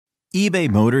eBay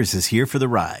Motors is here for the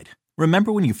ride.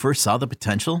 Remember when you first saw the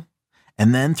potential?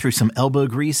 And then through some elbow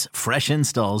grease, fresh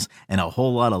installs, and a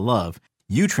whole lot of love,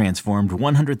 you transformed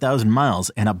 100,000 miles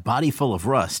and a body full of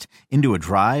rust into a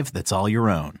drive that's all your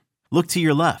own. Look to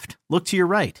your left. Look to your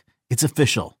right. It's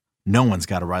official. No one's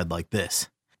got a ride like this.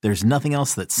 There's nothing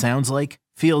else that sounds like,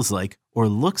 feels like, or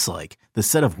looks like the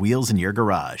set of wheels in your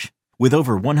garage. With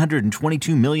over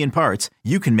 122 million parts,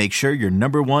 you can make sure your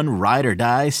number one ride or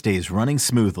die stays running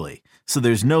smoothly. So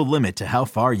there's no limit to how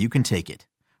far you can take it.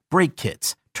 Brake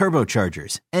kits,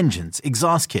 turbochargers, engines,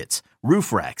 exhaust kits,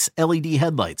 roof racks, LED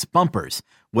headlights, bumpers,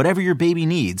 whatever your baby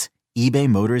needs, eBay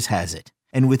Motors has it.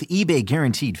 And with eBay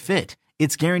Guaranteed Fit,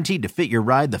 it's guaranteed to fit your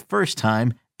ride the first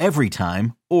time, every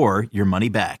time, or your money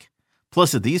back.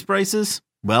 Plus at these prices,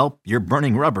 well, you're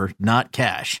burning rubber, not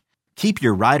cash. Keep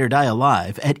your ride or die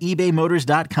alive at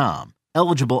ebaymotors.com.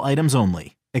 Eligible items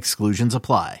only. Exclusions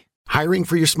apply. Hiring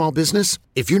for your small business?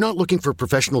 If you're not looking for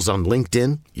professionals on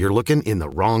LinkedIn, you're looking in the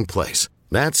wrong place.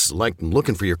 That's like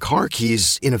looking for your car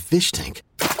keys in a fish tank.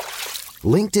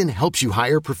 LinkedIn helps you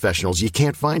hire professionals you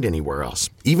can't find anywhere else,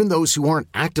 even those who aren't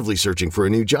actively searching for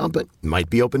a new job but might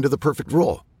be open to the perfect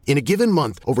role. In a given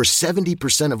month, over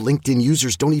 70% of LinkedIn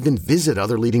users don't even visit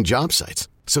other leading job sites.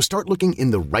 So start looking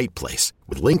in the right place.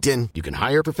 With LinkedIn, you can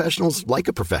hire professionals like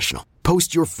a professional.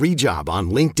 Post your free job on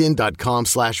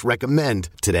linkedin.com/recommend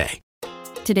today.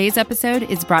 Today's episode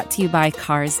is brought to you by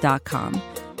Cars.com.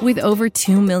 With over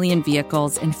 2 million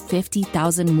vehicles and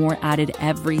 50,000 more added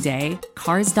every day,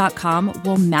 Cars.com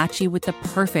will match you with the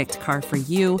perfect car for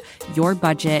you, your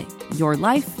budget, your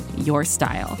life, your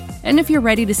style. And if you're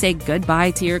ready to say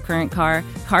goodbye to your current car,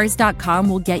 Cars.com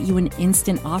will get you an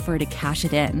instant offer to cash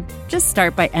it in. Just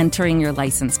start by entering your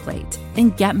license plate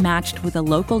and get matched with a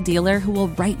local dealer who will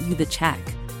write you the check.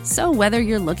 So whether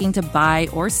you're looking to buy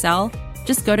or sell,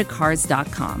 just go to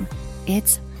Cars.com.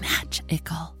 It's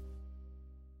magical.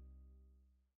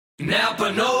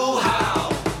 Napa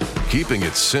know-how. Keeping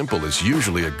it simple is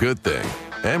usually a good thing.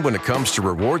 And when it comes to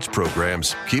rewards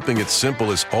programs, keeping it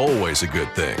simple is always a good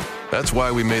thing. That's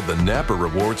why we made the Napa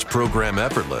Rewards program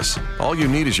effortless. All you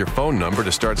need is your phone number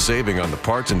to start saving on the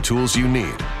parts and tools you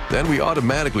need. Then we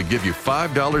automatically give you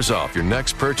 $5 off your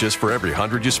next purchase for every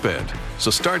 100 you spend. So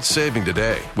start saving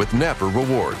today with Napa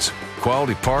Rewards.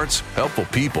 Quality parts, helpful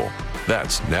people.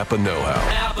 That's Napa know-how.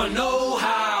 Napa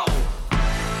know-how.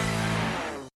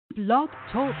 Blog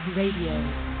Talk Radio.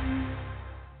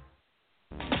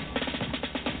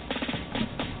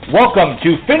 Welcome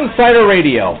to Phinsider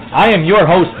Radio. I am your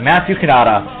host, Matthew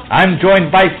Kanata. I'm joined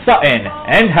by Sutton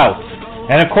and House.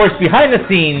 And of course, behind the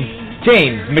scenes,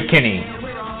 James McKinney.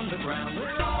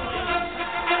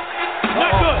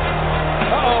 Not good.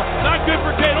 Uh-oh. Not good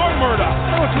for Ken or Murdoch.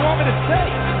 I don't know what you want me to say.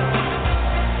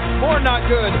 More not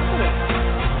good.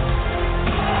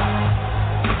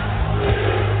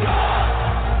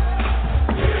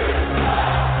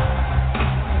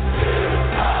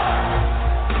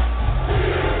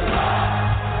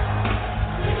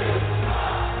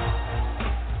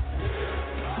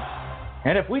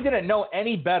 And if we didn't know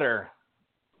any better,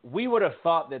 we would have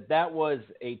thought that that was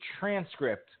a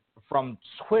transcript from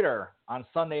Twitter on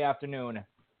Sunday afternoon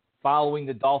following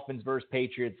the Dolphins versus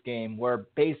Patriots game, where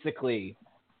basically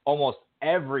almost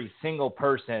every single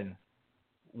person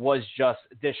was just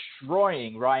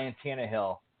destroying Ryan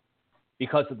Tannehill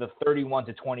because of the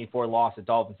 31-24 loss the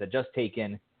Dolphins had just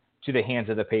taken to the hands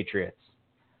of the Patriots.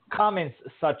 Comments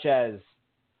such as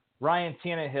Ryan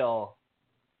Tannehill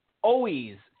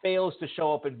always fails to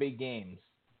show up in big games.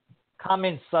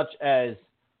 Comments such as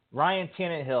Ryan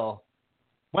Tannehill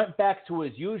went back to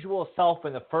his usual self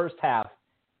in the first half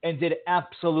and did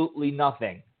absolutely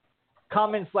nothing.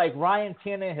 Comments like Ryan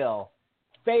Tannehill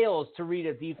fails to read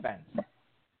a defense.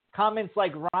 Comments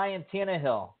like Ryan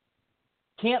Tannehill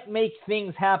can't make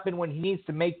things happen when he needs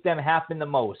to make them happen the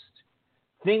most.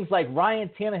 Things like Ryan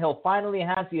Tannehill finally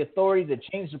has the authority to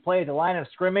change the play at the line of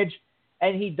scrimmage,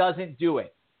 and he doesn't do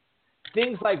it.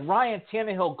 Things like Ryan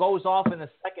Tannehill goes off in the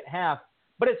second half,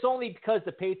 but it's only because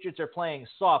the Patriots are playing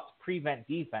soft prevent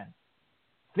defense.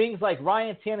 Things like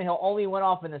Ryan Tannehill only went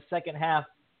off in the second half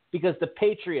because the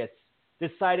Patriots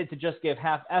decided to just give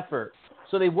half effort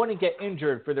so they wouldn't get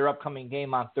injured for their upcoming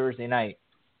game on Thursday night.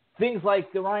 Things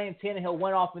like the Ryan Tannehill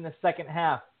went off in the second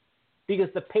half because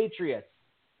the Patriots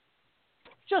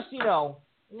just,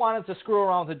 wanted to screw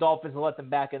around with the Dolphins and let them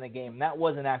back in the game. That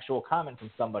was an actual comment from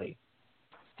somebody.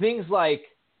 Things like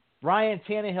Ryan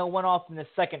Tannehill went off in the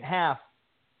second half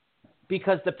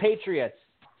because the Patriots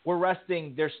were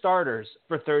resting their starters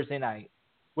for Thursday night,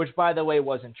 which, by the way,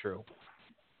 wasn't true.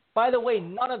 By the way,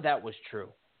 none of that was true.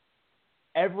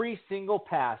 Every single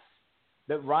pass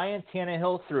that Ryan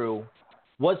Tannehill threw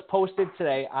was posted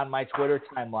today on my Twitter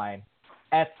timeline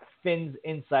at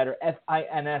Phinsider,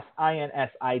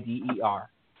 F-I-N-S-I-N-S-I-D-E-R.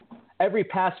 Every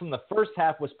pass from the first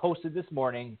half was posted this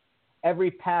morning. Every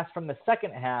pass from the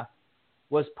second half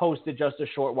was posted just a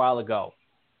short while ago.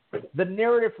 The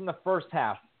narrative from the first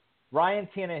half, Ryan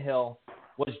Tannehill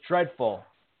was dreadful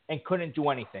and couldn't do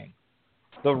anything.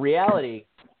 The reality,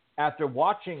 after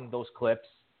watching those clips,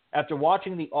 after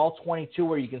watching the all-22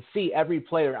 where you can see every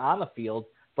player on the field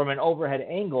from an overhead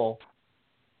angle,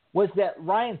 was that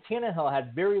Ryan Tannehill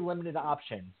had very limited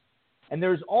options. And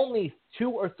there's only 2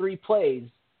 or 3 plays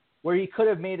where he could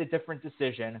have made a different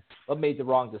decision but made the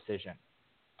wrong decision.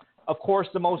 Of course,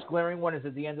 the most glaring one is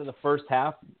at the end of the first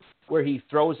half where he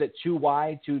throws it too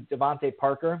wide to Devontae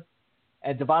Parker.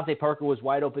 And Devontae Parker was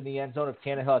wide open in the end zone. If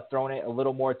Tannehill had thrown it a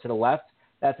little more to the left,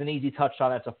 that's an easy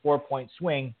touchdown. That's a 4-point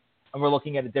swing, and we're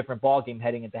looking at a different ballgame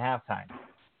heading into halftime.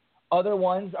 Other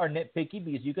ones are nitpicky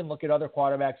because you can look at other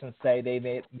quarterbacks and say they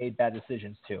made bad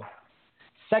decisions too.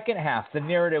 Second half, the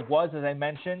narrative was, as I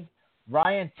mentioned,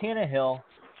 Ryan Tannehill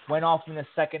went off in the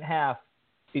second half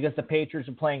because the Patriots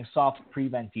were playing soft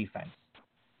prevent defense.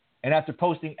 And after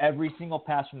posting every single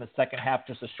pass from the second half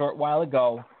just a short while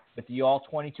ago with the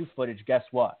all-22 footage, guess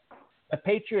what? The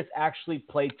Patriots actually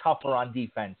played tougher on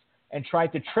defense and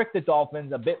tried to trick the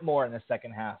Dolphins a bit more in the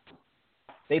second half.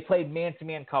 They played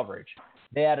man-to-man coverage.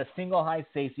 They had a single high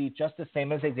safety just the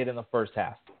same as they did in the first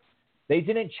half. They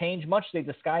didn't change much. They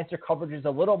disguised their coverages a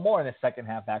little more in the second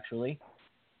half, actually.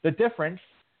 The difference,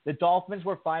 the Dolphins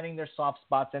were finding their soft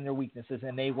spots and their weaknesses,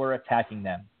 and they were attacking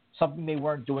them, something they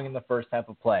weren't doing in the first half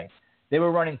of play. They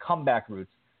were running comeback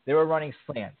routes. They were running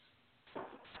slants.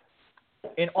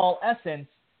 In all essence,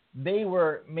 they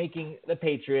were making the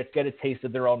Patriots get a taste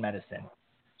of their own medicine.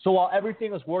 So while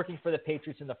everything was working for the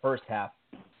Patriots in the first half,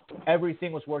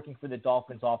 everything was working for the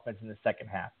Dolphins offense in the second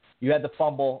half. You had the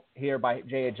fumble here by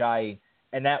Jay Ajayi,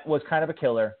 and that was kind of a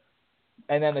killer.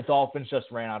 And then the Dolphins just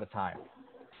ran out of time.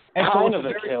 And kind of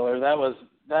a killer.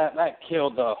 That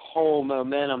killed the whole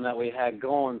momentum that we had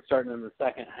going starting in the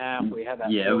second half. We had that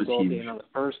field goal at the end of the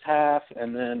first half,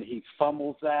 and then he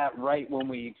fumbles that right when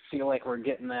we feel like we're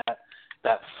getting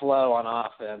that flow on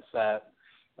offense.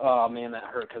 Oh, man, that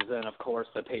hurt because then, of course,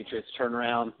 the Patriots turned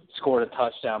around, scored a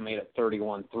touchdown, made it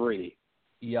 31-3.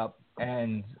 Yep,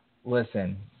 and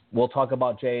listen, we'll talk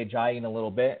about Jay Ajayi in a little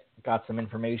bit. Got some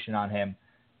information on him.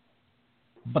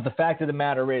 But the fact of the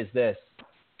matter is this.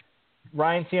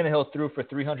 Ryan Tannehill threw for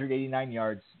 389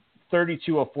 yards,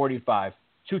 32 of 45,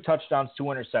 2 touchdowns, 2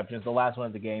 interceptions. The last one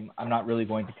of the game, I'm not really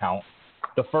going to count.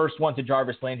 The first one to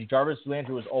Jarvis Landry. Jarvis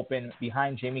Landry was open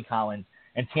behind Jamie Collins,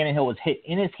 and Tannehill was hit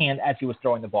in his hand as he was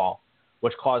throwing the ball,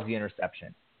 which caused the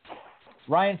interception.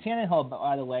 Ryan Tannehill,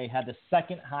 by the way, had the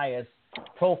second highest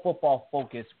Pro Football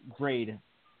Focus grade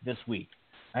this week.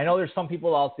 I know there's some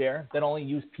people out there that only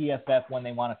use PFF when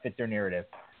they want to fit their narrative.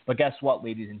 But guess what,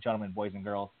 ladies and gentlemen, boys and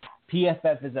girls?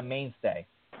 PFF is a mainstay.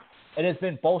 It has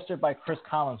been bolstered by Chris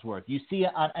Collinsworth. You see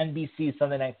it on NBC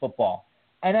Sunday Night Football.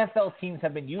 NFL teams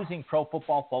have been using Pro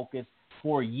Football Focus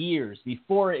for years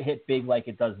before it hit big like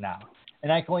it does now.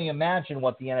 And I can only imagine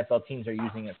what the NFL teams are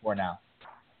using it for now.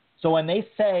 So when they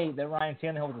say that Ryan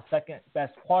Tannehill was the second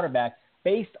best quarterback,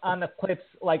 based on the clips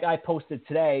like I posted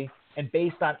today and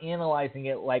based on analyzing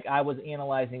it like I was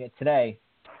analyzing it today,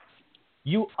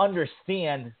 you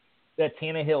understand that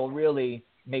Tannehill really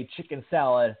made chicken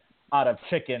salad out of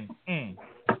chicken.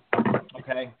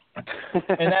 Okay?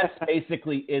 And that's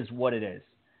basically is what it is.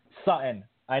 Sutton,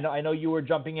 I know you were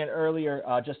jumping in earlier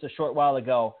just a short while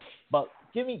ago, but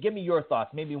give me your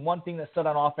thoughts. Maybe one thing that stood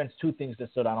on offense, 2 things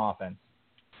that stood on offense.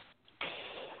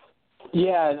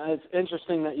 Yeah, and it's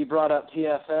interesting that you brought up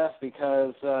PFF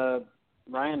because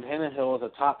Ryan Tannehill is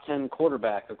a top 10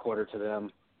 quarterback, according to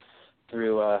them,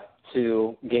 through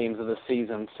 2 games of the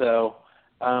season. So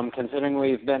considering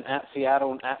we've been at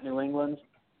Seattle and at New England,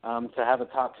 to have a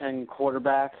top 10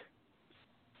 quarterback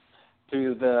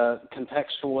through the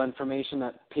contextual information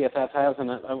that PFF has,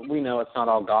 and we know it's not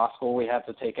all gospel. We have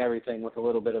to take everything with a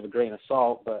little bit of a grain of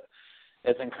salt, but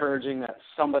it's encouraging that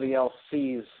somebody else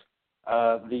sees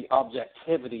the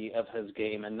objectivity of his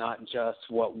game and not just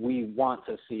what we want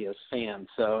to see as fans.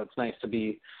 So it's nice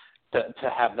to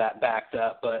have that backed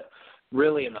up. But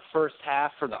really in the first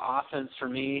half for the offense for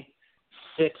me,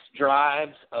 6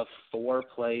 drives of 4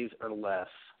 plays or less.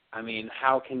 I mean,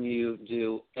 how can you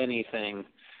do anything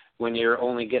when you're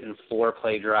only getting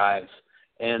 4-play drives?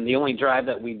 And the only drive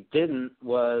that we didn't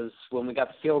was when we got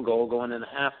the field goal going into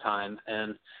halftime.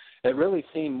 And it really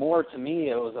seemed more to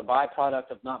me it was a byproduct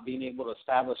of not being able to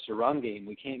establish the run game.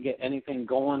 We can't get anything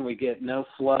going. We get no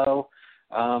flow.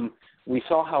 we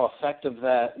saw how effective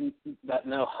that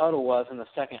no huddle was in the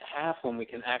second half when we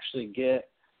can actually get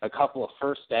a couple of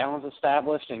first downs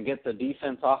established and get the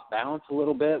defense off balance a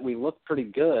little bit. We looked pretty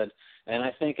good, and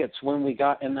I think it's when we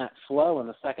got in that flow in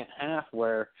the second half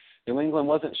where New England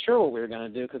wasn't sure what we were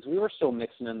going to do because we were still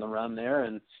mixing in the run there,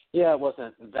 and yeah, it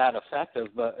wasn't that effective,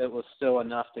 but it was still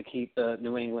enough to keep the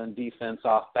New England defense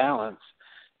off balance.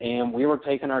 And we were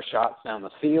taking our shots down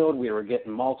the field. We were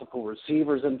getting multiple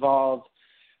receivers involved.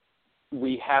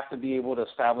 We have to be able to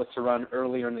establish a run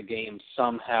earlier in the game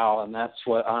somehow, and that's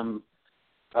what's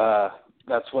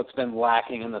been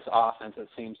lacking in this offense. It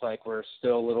seems like we're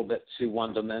still a little bit too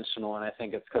one-dimensional, and I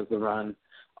think it's because the run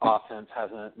offense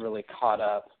hasn't really caught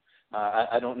up.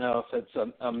 I don't know if it's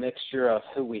a mixture of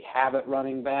who we have at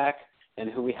running back and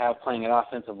who we have playing at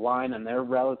offensive line and their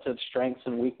relative strengths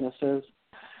and weaknesses.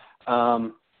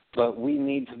 But we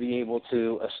need to be able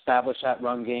to establish that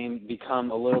run game,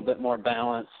 become a little bit more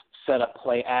balanced, set up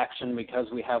play action because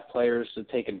we have players to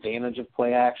take advantage of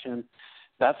play action.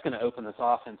 That's going to open this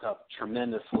offense up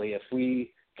tremendously. If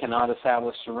we cannot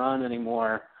establish the run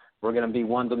anymore, we're going to be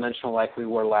one-dimensional like we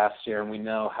were last year, and we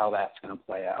know how that's going to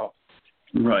play out.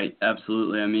 Right,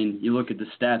 absolutely. I mean, you look at the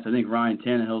stats. I think Ryan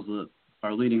Tannehill's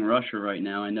our leading rusher right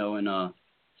now. I know in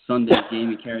Sunday's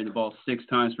game he carried the ball 6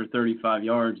 times for 35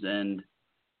 yards, and,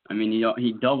 I mean,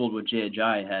 he doubled what Jay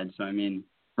Ajayi had. So, I mean,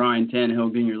 Ryan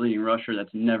Tannehill being your leading rusher,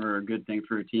 that's never a good thing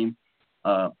for a team.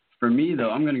 For me, though,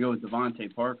 I'm going to go with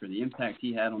Devontae Parker. The impact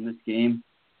he had on this game,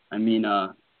 I mean,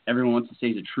 everyone wants to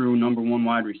say he's a true number one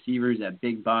wide receiver. He's that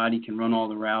big body, can run all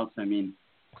the routes. I mean,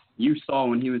 you saw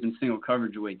when he was in single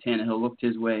coverage the way Tannehill looked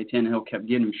his way. Tannehill kept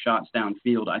getting him shots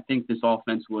downfield. I think this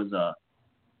offense was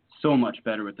so much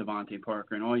better with Devontae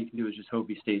Parker, and all you can do is just hope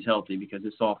he stays healthy because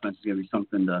this offense is going to be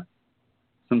something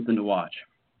to watch.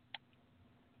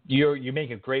 You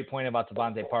make a great point about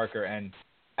Devontae Parker, and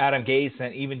Adam Gase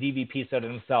and even DVP said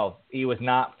it himself. He was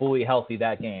not fully healthy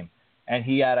that game, and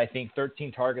he had, I think,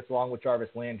 13 targets along with Jarvis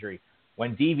Landry.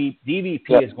 When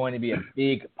DVP is going to be a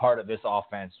big part of this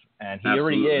offense, and he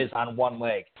already is on one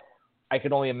leg. I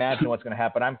can only imagine what's going to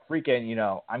happen. I'm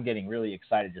I'm getting really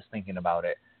excited just thinking about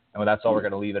it. And that's all we're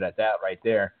going to leave it at that right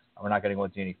there. We're not going to go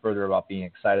into any further about being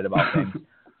excited about things.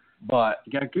 But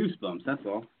you got goosebumps, that's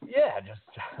all. Yeah, just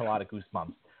a lot of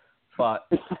goosebumps. But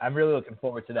I'm really looking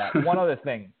forward to that. One other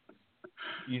thing,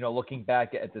 looking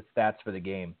back at the stats for the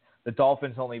game, the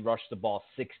Dolphins only rushed the ball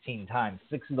 16 times.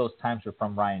 6 of those times were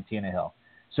from Ryan Tannehill.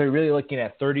 So you're really looking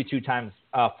at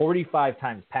 45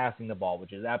 times passing the ball,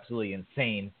 which is absolutely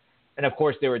insane. And, of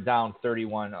course, they were down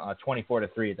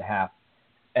 24-3 at the half,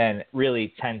 and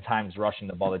really 10 times rushing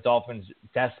the ball. The Dolphins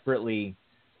desperately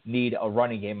need a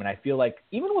running game, and I feel like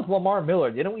even with Lamar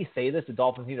Miller, didn't we say this? The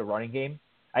Dolphins need a running game.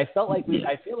 I feel like we've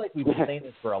been saying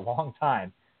this for a long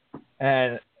time,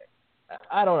 and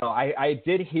I don't know. I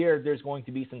did hear there's going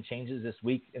to be some changes this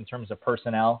week in terms of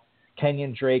personnel.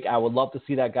 Kenyon Drake, I would love to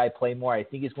see that guy play more. I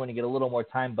think he's going to get a little more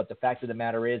time, but the fact of the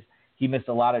matter is he missed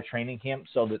a lot of training camp,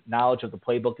 so the knowledge of the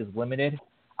playbook is limited.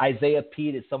 Isaiah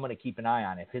Pete is someone to keep an eye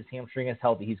on. If his hamstring is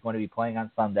healthy, he's going to be playing on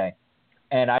Sunday.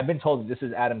 And I've been told that this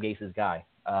is Adam Gase's guy.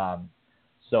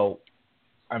 So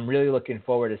I'm really looking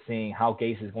forward to seeing how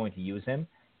Gase is going to use him.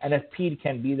 And if Pete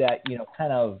can be that,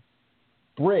 kind of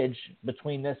bridge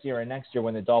between this year and next year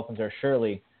when the Dolphins are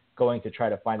surely going to try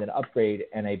to find an upgrade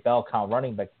and a bell cow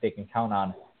running back they can count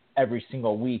on every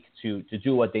single week to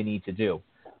do what they need to do.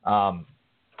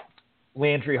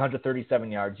 Landry,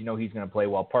 137 yards. He's going to play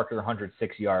well. Parker,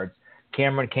 106 yards.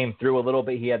 Cameron came through a little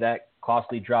bit. He had that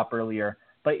costly drop earlier,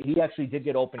 but he actually did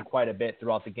get open quite a bit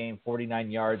throughout the game,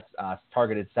 49 yards,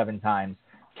 targeted 7 times.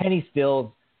 Kenny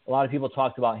Stills, a lot of people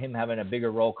talked about him having a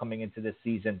bigger role coming into this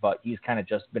season, but he's kind of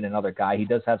just been another guy. He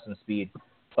does have some speed,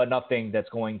 but nothing that's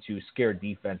going to scare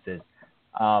defenses.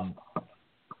 And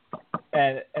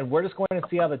we're just going to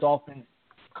see how the Dolphins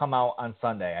come out on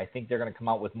Sunday. I think they're going to come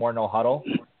out with more no huddle.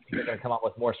 They're going to come out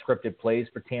with more scripted plays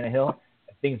for Tannehill,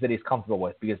 things that he's comfortable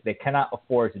with, because they cannot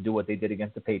afford to do what they did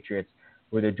against the Patriots,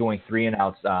 where they're doing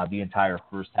 3-and-outs the entire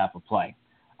first half of play.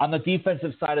 On the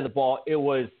defensive side of the ball, it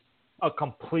was a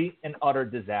complete and utter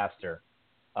disaster.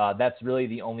 That's really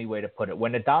the only way to put it.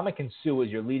 When Ndamukong Suh is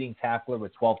your leading tackler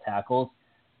with 12 tackles,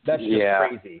 that's just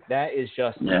crazy. That is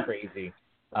just crazy.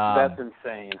 That's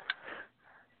insane.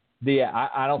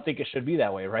 I don't think it should be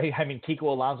that way, right? I mean, Kiko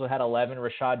Alonso had 11,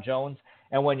 Rashad Jones,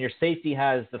 and when your safety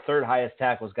has the third highest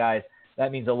tackles, guys,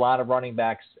 that means a lot of running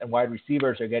backs and wide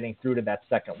receivers are getting through to that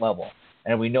second level.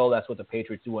 And we know that's what the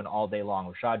Patriots doing all day long.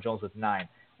 Rashad Jones with 9,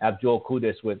 Abdul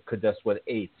Qudus with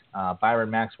 8, Byron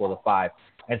Maxwell with 5.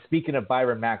 And speaking of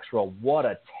Byron Maxwell, what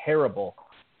a terrible,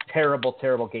 terrible,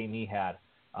 terrible game he had.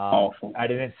 Awful. I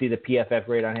didn't see the PFF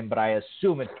grade on him, but I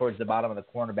assume it's towards the bottom of the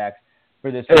cornerbacks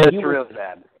for this. It's really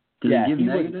bad. Did he give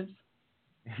negatives?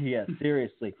 Yeah,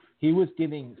 seriously. He was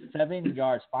giving 7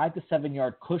 yards, 5 to 7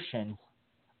 yard cushions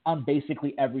on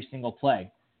basically every single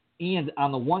play. And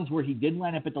on the ones where he did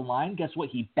line up at the line, guess what?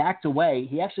 He backed away.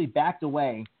 He actually backed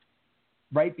away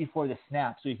right before the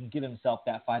snap so he can give himself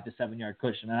that 5 to 7 yard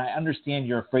cushion. And I understand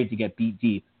you're afraid to get beat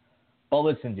deep. But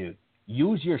listen, dude,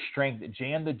 use your strength,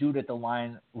 jam the dude at the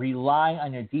line, rely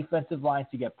on your defensive line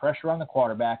to get pressure on the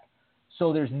quarterback.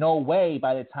 So there's no way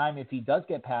by the time if he does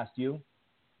get past you,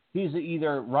 he's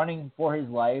either running for his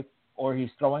life or he's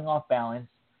throwing off balance,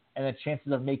 and the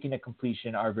chances of making a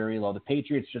completion are very low. The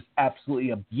Patriots just absolutely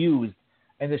abused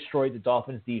and destroyed the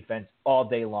Dolphins' defense all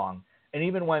day long. And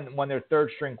even when their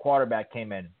third-string quarterback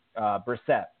came in,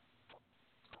 Brissett,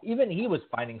 even he was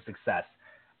finding success.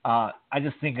 I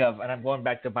just think of, and I'm going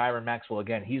back to Byron Maxwell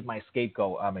again, he's my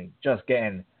scapegoat. I mean, just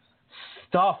getting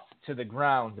stuffed to the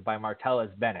ground by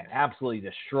Martellus Bennett, absolutely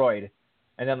destroyed.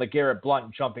 And then LeGarrette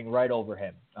Blount jumping right over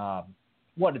him.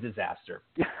 What a disaster.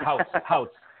 House,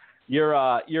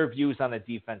 your views on the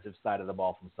defensive side of the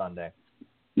ball from Sunday.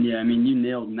 Yeah, I mean, you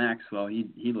nailed Maxwell.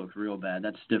 He looked real bad.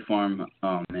 That stiff arm,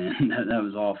 oh, man, that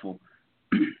was awful.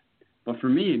 But for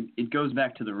me, it goes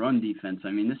back to the run defense.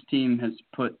 I mean, this team has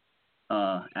put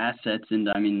assets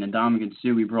into, I mean, Ndamukong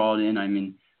Suh we brought in. I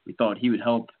mean, we thought he would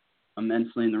help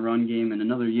immensely in the run game. And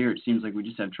another year, it seems like we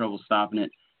just have trouble stopping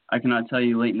it. I cannot tell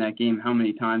you late in that game how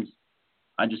many times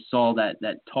I just saw that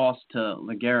toss to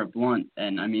LeGarrette Blount.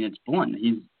 And, I mean, it's Blount.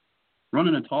 He's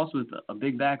running a toss with a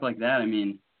big back like that. I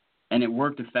mean, and it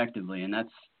worked effectively. And that's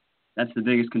the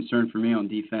biggest concern for me on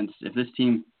defense. If this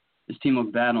team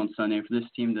looked bad on Sunday, for this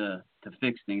team to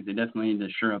fix things, they definitely need to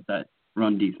shore up that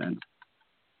run defense.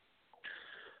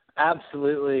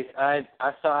 Absolutely. I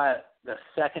thought the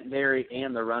secondary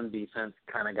and the run defense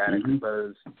kind of got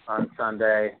exposed on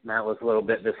Sunday. And that was a little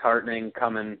bit disheartening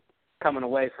coming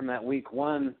away from that week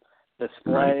one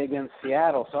display against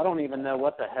Seattle. So I don't even know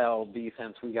what the hell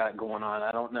defense we got going on.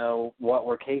 I don't know what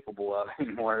we're capable of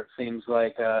anymore. It seems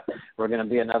like we're going to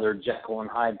be another Jekyll and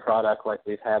Hyde product like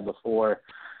we've had before.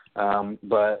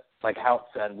 But like Hout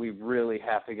said, we really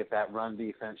have to get that run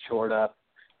defense shored up,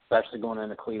 especially going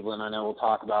into Cleveland. I know we'll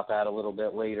talk about that a little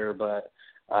bit later, but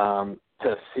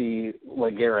to see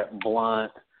LeGarrette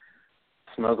Blount,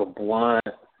 smoke a blunt,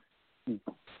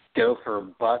 go for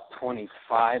 $125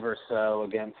 or so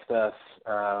against us,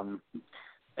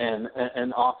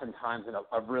 and oftentimes in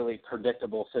a really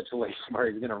predictable situation where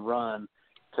he's going to run,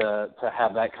 to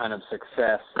have that kind of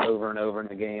success over and over in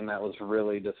the game, that was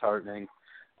really disheartening.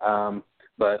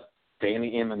 But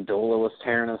Danny Amendola was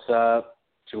tearing us up.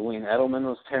 Julian Edelman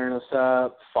was tearing us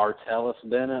up. Fartellus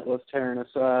Bennett was tearing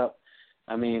us up.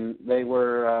 I mean, they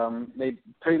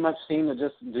pretty much seemed to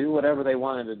just do whatever they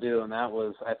wanted to do, and that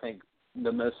was, I think,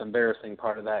 the most embarrassing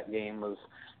part of that game. Was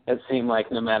it seemed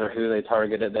like no matter who they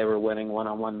targeted, they were winning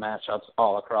one-on-one matchups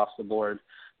all across the board.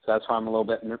 So that's why I'm a little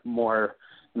bit more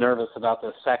nervous about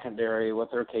the secondary,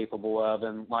 what they're capable of,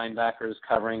 and linebackers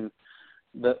covering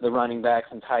the running backs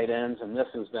and tight ends. And this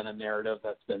has been a narrative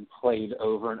that's been played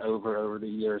over and over the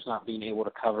years, not being able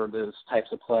to cover those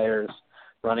types of players,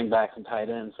 running backs and tight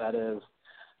ends, that is.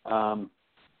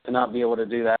 To not be able to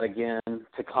do that again,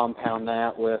 to compound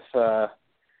that with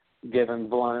giving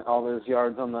Blount all those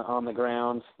yards on the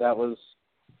ground, that was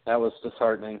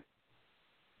disheartening.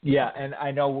 Yeah, and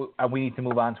I know we need to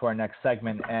move on to our next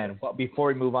segment. And before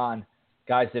we move on,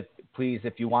 guys, if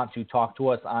you want to talk to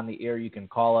us on the air, you can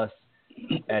call us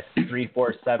at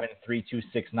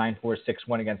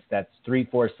 347-326-9461. Again, that's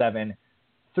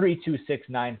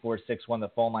 347-326-9461. The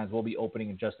phone lines will be opening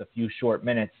in just a few short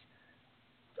minutes.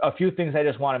 A few things I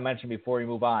just want to mention before we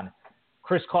move on.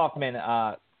 Chris Kaufman,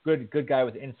 good guy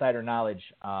with insider knowledge.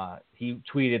 He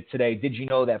tweeted today, did you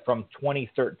know that from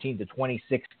 2013 to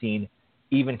 2016,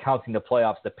 even counting the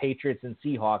playoffs, the Patriots and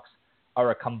Seahawks are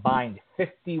a combined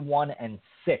 51-6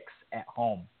 at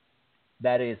home.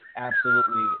 That is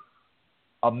absolutely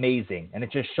amazing. And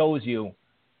it just shows you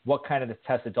what kind of the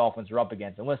test the Dolphins are up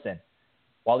against. And listen,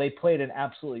 while they played an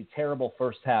absolutely terrible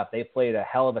first half, they played a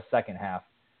hell of a second half.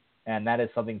 And that is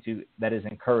something that is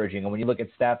encouraging. And when you look at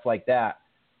stats like that,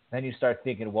 then you start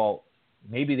thinking, well,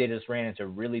 maybe they just ran into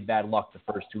really bad luck the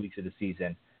first 2 weeks of the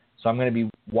season. So I'm going to be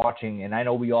watching, and I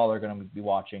know we all are going to be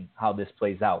watching how this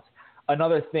plays out.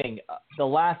 Another thing, the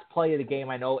last play of the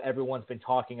game, I know everyone's been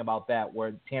talking about that,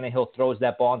 where Tannehill throws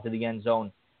that ball into the end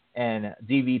zone and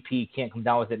DVP can't come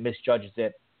down with it, misjudges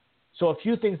it. So a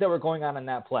few things that were going on in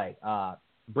that play.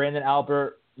 Brandon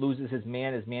Albert loses his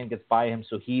man gets by him,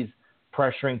 so he's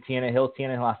pressuring Tannehill.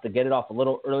 Tannehill has to get it off a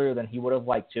little earlier than he would have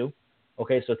liked to.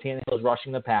 Okay, so Tannehill's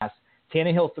rushing the pass.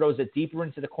 Tannehill throws it deeper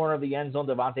into the corner of the end zone.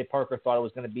 Devontae Parker thought it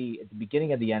was going to be at the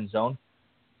beginning of the end zone.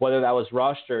 Whether that was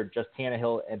rushed or just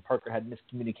Tannehill and Parker had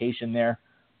miscommunication there,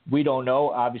 we don't know.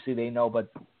 Obviously they know,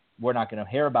 but we're not going to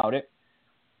hear about it.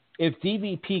 If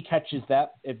DVP catches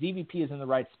that, if DVP is in the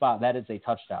right spot, that is a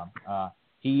touchdown.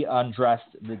 He undressed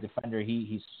the defender.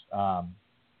 He's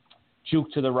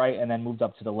juked to the right and then moved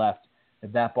up to the left.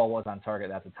 If that ball was on target,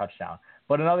 that's a touchdown.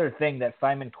 But another thing that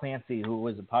Simon Clancy, who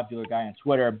was a popular guy on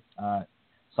Twitter,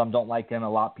 some don't like him, a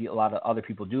lot of other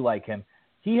people do like him,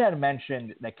 he had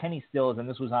mentioned that Kenny Stills, and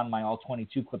this was on my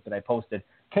All-22 clip that I posted,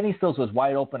 Kenny Stills was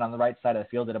wide open on the right side of the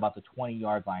field at about the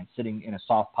 20-yard line, sitting in a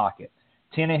soft pocket.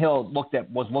 Tannehill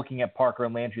was looking at Parker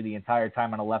and Landry the entire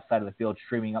time on the left side of the field,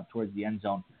 streaming up towards the end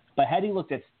zone. But had he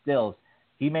looked at Stills,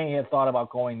 he may have thought about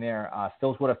going there.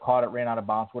 Stills would have caught it, ran out of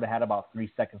bounds, would have had about 3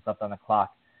 seconds left on the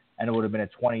clock, and it would have been a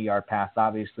 20-yard pass.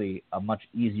 Obviously, a much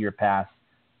easier pass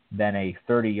than a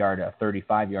 30-yard, a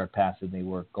 35-yard pass that they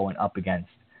were going up against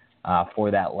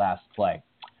for that last play.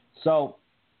 So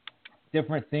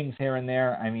different things here and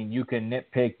there. I mean, you can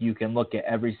nitpick. You can look at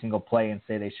every single play and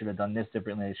say they should have done this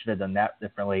differently. They should have done that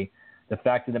differently. The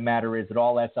fact of the matter is it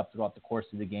all adds up throughout the course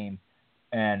of the game.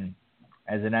 And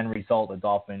as an end result, the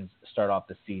Dolphins start off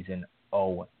the season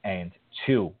 0-2.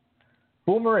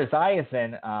 Boomer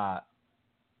Esiason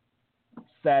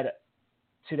said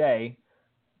today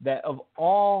that of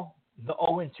all the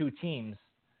 0-2 teams,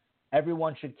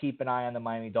 everyone should keep an eye on the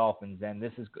Miami Dolphins. And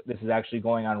this is actually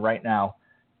going on right now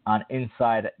on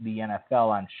Inside the NFL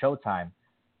on Showtime.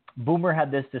 Boomer had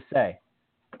this to say: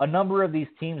 a number of these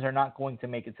teams are not going to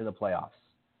make it to the playoffs,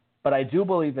 but I do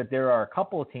believe that there are a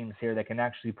couple of teams here that can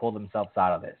actually pull themselves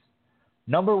out of this.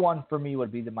 Number one for me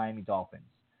would be the Miami Dolphins.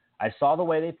 I saw the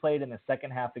way they played in the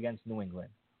second half against New England,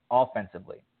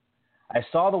 offensively. I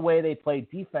saw the way they played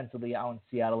defensively out in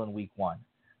Seattle in Week 1.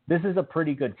 This is a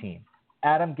pretty good team.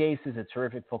 Adam Gase is a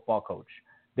terrific football coach.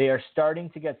 They are starting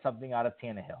to get something out of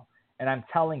Tannehill. And I'm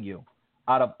telling you,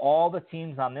 out of all the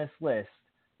teams on this list,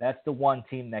 that's the one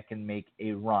team that can make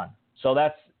a run. So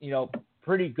that's,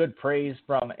 pretty good praise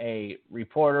from a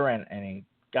reporter and a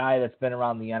guy that's been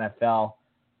around the NFL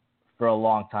for a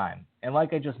long time. And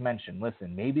like I just mentioned,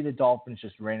 listen, maybe the Dolphins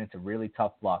just ran into really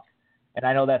tough luck. And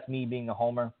I know that's me being a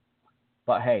homer,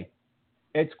 but hey,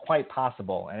 it's quite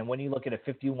possible. And when you look at a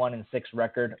 51-6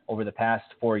 record over the past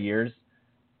 4 years,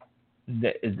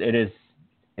 it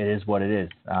is what it is.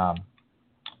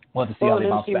 We'll have to see how they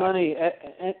bounce back. Money,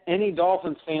 any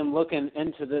Dolphins fan looking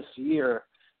into this year,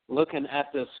 looking at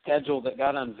the schedule that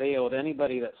got unveiled,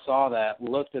 anybody that saw that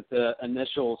looked at the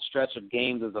initial stretch of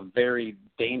games as a very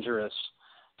dangerous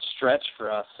stretch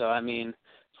for us. So, I mean,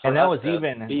 and that was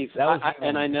even.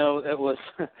 And I know it was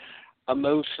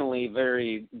emotionally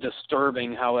very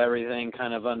disturbing how everything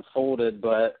kind of unfolded,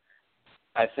 but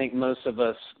I think most of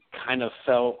us kind of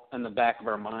felt in the back of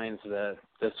our minds that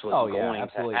this was going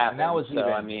absolutely. to happen. And that was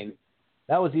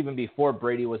that was even before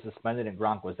Brady was suspended and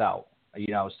Gronk was out.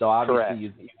 So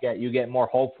obviously you get more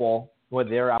hopeful when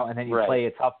they're out, and then you play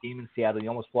a tough game in Seattle. You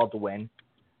almost pull out the win,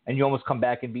 and you almost come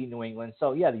back and beat New England.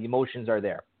 So yeah, the emotions are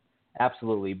there,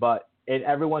 absolutely. But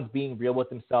everyone's being real with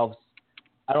themselves.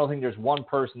 I don't think there's one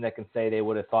person that can say they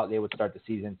would have thought they would start the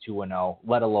season 2-0,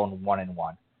 let alone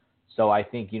 1-1. So I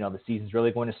think the season's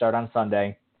really going to start on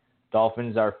Sunday.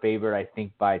 Dolphins are favored, I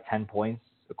think, by 10 points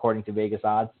according to Vegas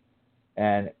odds,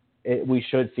 and we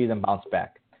should see them bounce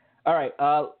back. All right,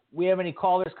 we have any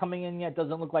callers coming in yet?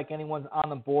 Doesn't look like anyone's on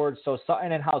the board. So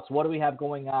Sutton and House, what do we have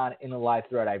going on in the live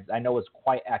thread? I know it's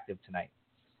quite active tonight.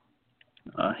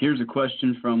 Here's a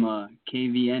question from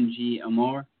KVNG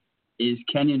Amar. Is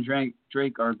Kenyon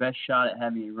Drake our best shot at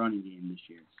having a running game this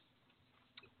year?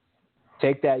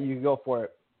 Take that. You can go for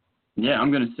it. Yeah,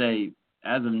 I'm going to say,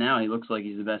 as of now, he looks like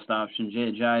he's the best option.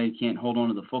 Jay Ajayi can't hold on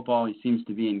to the football. He seems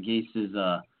to be in Gase's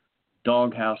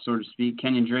doghouse, so to speak.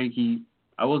 Kenyon Drake,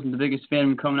 I wasn't the biggest fan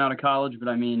of him coming out of college, but,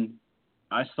 I mean,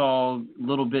 I saw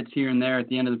little bits here and there at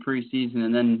the end of the preseason,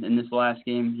 and then in this last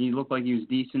game, he looked like he was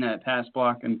decent at pass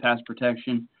block and pass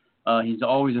protection. He's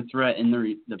always a threat in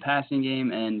the passing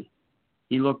game, and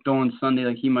he looked on Sunday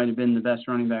like he might have been the best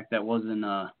running back that wasn't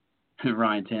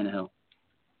Ryan Tannehill.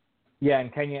 Yeah,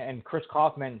 and Chris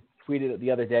Kaufman tweeted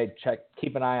the other day,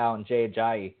 keep an eye out on Jay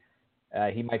Ajayi.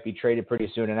 He might be traded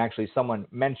pretty soon. And actually someone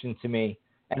mentioned to me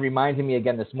and reminded me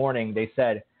again this morning, they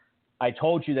said, I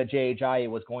told you that Jay Ajayi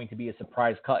was going to be a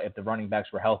surprise cut if the running backs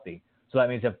were healthy. So that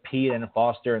means if Pete and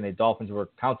Foster and the Dolphins were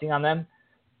counting on them,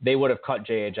 they would have cut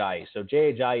Jay Ajayi. So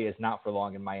Jay Ajayi is not for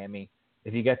long in Miami.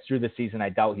 If he gets through the season, I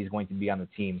doubt he's going to be on the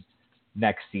team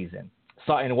next season.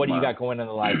 So, and what do you got going in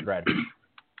the live thread?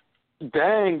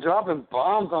 Dang, dropping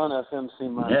bombs on us, MC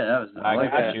Money. Yeah, that was. I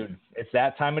got you. It's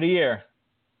that time of the year.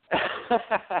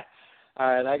 All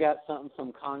right, I got something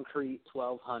from Concrete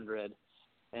 1200,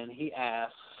 and he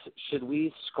asks, should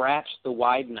we scratch the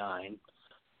wide 9?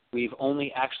 We've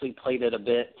only actually played it a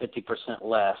bit, 50%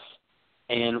 less.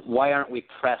 And why aren't we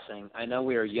pressing? I know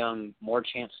we are young, more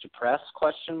chance to press, ?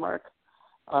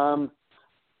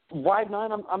 Wide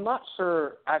 9, I'm not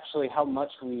sure actually how much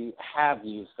we have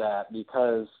used that,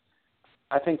 because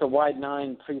I think the wide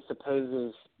 9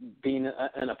 presupposes being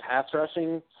in a pass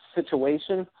rushing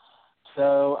situation.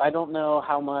 So I don't know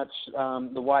how much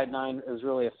the wide 9 is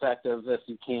really effective if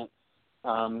you can't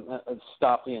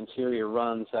stop the interior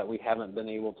runs that we haven't been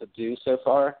able to do so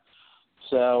far.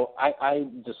 So I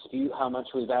dispute how much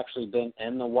we've actually been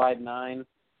in the wide 9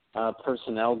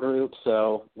 personnel group.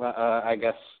 So I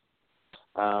guess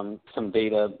some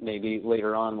data maybe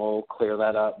later on will clear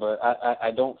that up. But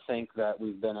I don't think that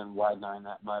we've been in wide 9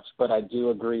 that much. But I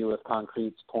do agree with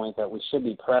Concrete's point that we should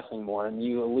be pressing more. And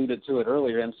you alluded to it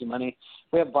earlier, MC Money.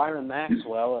 We have Byron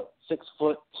Maxwell at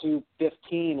 6'2",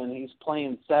 215, and he's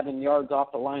playing 7 yards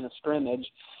off the line of scrimmage,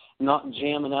 not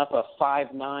jamming up a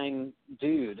 5'9"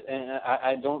 dude. And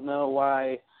I don't know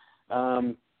why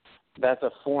that's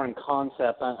a foreign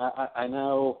concept. I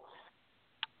know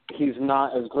he's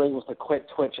not as great with the quick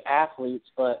twitch athletes,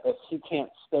 but if he can't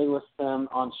stay with them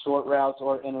on short routes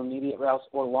or intermediate routes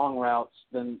or long routes,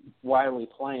 then why are we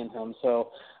playing him? So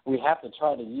we have to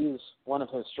try to use one of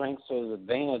his strengths to his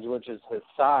advantage, which is his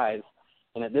size.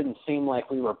 And it didn't seem like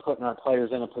we were putting our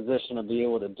players in a position to be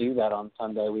able to do that on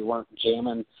Sunday. We weren't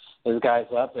jamming those guys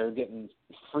up. They were getting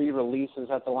free releases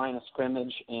at the line of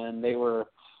scrimmage, and they were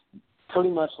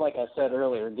pretty much, like I said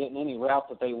earlier, getting any route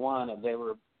that they wanted. They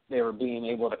were being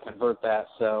able to convert that.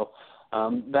 So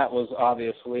that was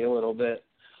obviously a little bit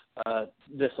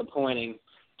disappointing.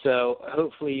 So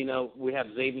hopefully, we have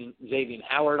Xavier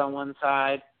Howard on one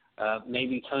side.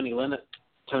 Maybe Tony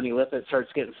Lippett starts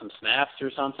getting some snaps or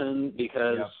something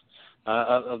because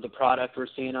of the product we're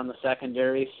seeing on the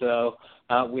secondary. So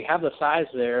we have the size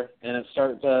there, and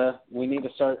we need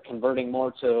to start converting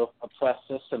more to a press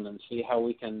system and see how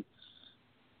we can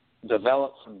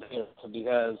develop from there,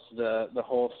 because the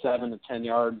whole 7 to 10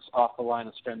 yards off the line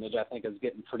of scrimmage, I think, is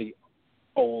getting pretty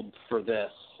old for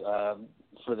this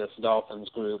Dolphins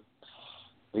group.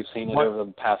 We've seen it over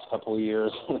the past couple of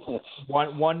years.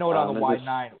 One note on the wide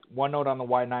 9. One note on the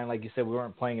wide 9. Like you said, we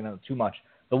weren't playing it too much.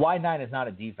 The wide 9 is not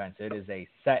a defense. It is a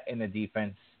set in the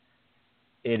defense.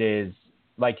 It is,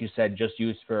 like you said, just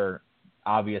used for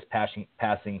obvious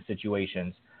passing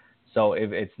situations. So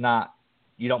if it's not,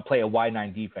 you don't play a wide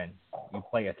 9 defense. You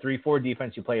play a 3-4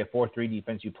 defense. You play a 4-3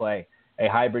 defense. You play a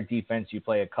hybrid defense. You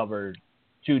play a cover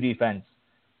 2 defense.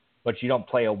 But you don't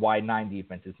play a wide 9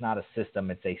 defense. It's not a system.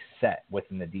 It's a set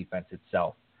within the defense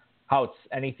itself. Houts,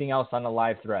 anything else on the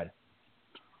live thread?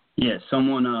 Yeah,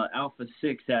 someone, Alpha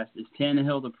 6 asked, is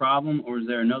Tannehill the problem, or is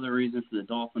there another reason for the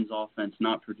Dolphins' offense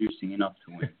not producing enough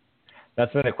to win?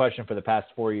 That's been a question for the past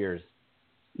 4 years.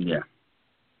 Yeah.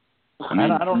 I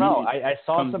don't know. I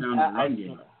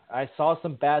saw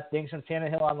some bad things from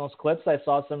Tannehill on those clips. I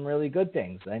saw some really good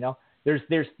things. I know there's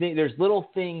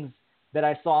little things that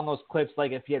I saw on those clips,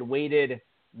 like if he had waited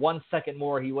 1 second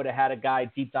more, he would have had a guy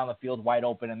deep down the field wide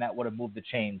open, and that would have moved the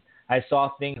chains. I saw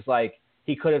things like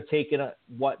he could have taken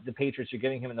what the Patriots are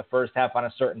giving him in the first half on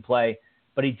a certain play,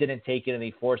 but he didn't take it and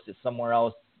he forced it somewhere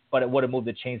else, but it would have moved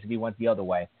the chains if he went the other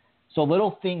way. So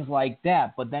little things like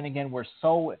that. But then again, we're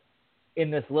so in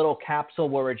this little capsule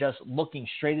where we're just looking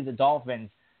straight at the Dolphins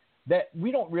that we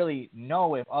don't really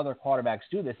know if other quarterbacks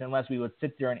do this unless we would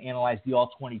sit there and analyze the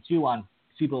all-22 on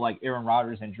people like Aaron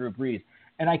Rodgers and Drew Brees.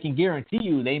 And I can guarantee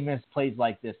you they miss plays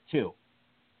like this too.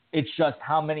 It's just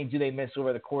how many do they miss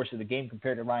over the course of the game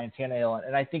compared to Ryan Tannehill.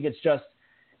 And I think it's just,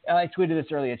 and I tweeted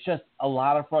this earlier, it's just a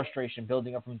lot of frustration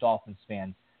building up from Dolphins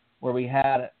fans where we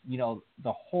had, the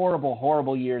horrible,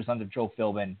 horrible years under Joe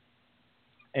Philbin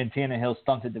and Tannehill's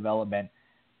stunted development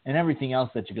and everything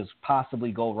else that could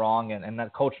possibly go wrong and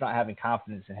that coach not having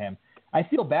confidence in him. I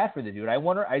feel bad for the dude. I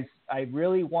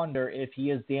really wonder if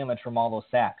he is damaged from all those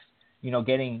sacks,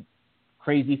 getting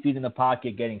crazy feet in the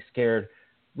pocket, getting scared,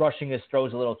 rushing his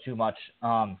throws a little too much.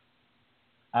 I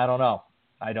don't know.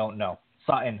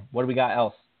 Sutton, what do we got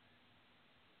else?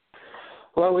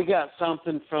 Well, we got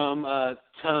something from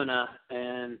Tona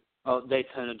and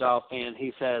Daytona Dolphin.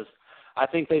 He says, I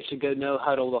think they should go no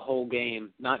huddle the whole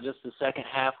game, not just the second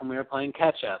half when we were playing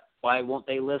catch up. Why won't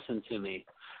they listen to me?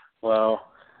 Well,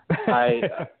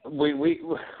 we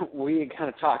kind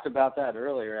of talked about that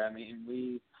earlier. I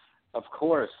mean, of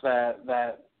course, that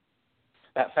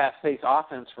fast-paced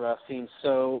offense for us seems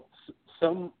so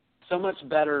so much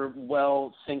better,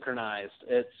 well synchronized.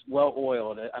 It's well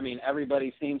oiled. I mean,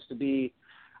 everybody seems to be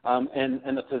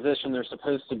in the position they're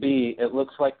supposed to be. It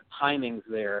looks like the timing's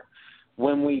there.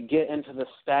 When we get into the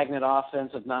stagnant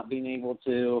offense of not being able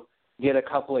to get a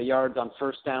couple of yards on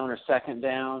first down or second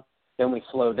down, then we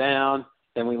slow down,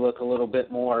 then we look a little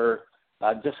bit more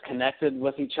disconnected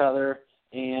with each other,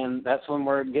 and that's when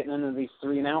we're getting into these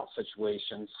 3-and-out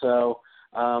situations. So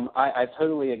I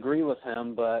totally agree with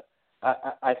him, but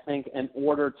I think in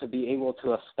order to be able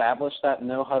to establish that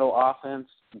no-huddle offense,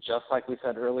 just like we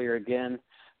said earlier again,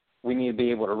 we need to be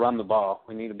able to run the ball.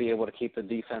 We need to be able to keep the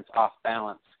defense off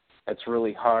balance. It's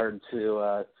really hard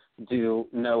to do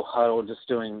no-huddle, just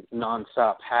doing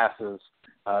nonstop passes,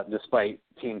 despite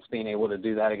teams being able to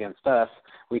do that against us.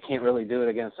 We can't really do it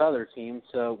against other teams,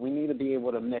 so we need to be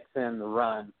able to mix in the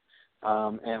run,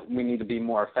 and we need to be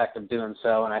more effective doing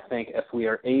so. And I think if we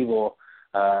are able,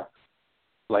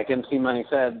 like MC Money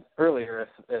said earlier,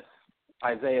 if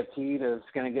Isaiah Teed is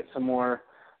going to get some more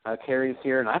carries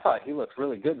here, and I thought he looked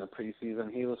really good in the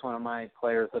preseason. He was one of my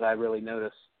players that I really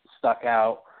noticed stuck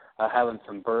out, having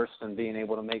some bursts and being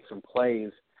able to make some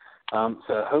plays.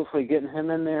 So hopefully getting him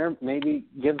in there maybe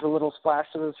gives a little splash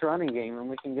to this running game, and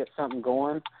we can get something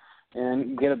going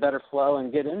and get a better flow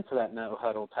and get into that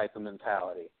no-huddle type of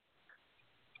mentality.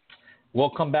 We'll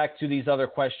come back to these other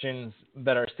questions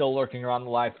that are still lurking around the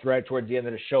live thread towards the end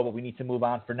of the show, but we need to move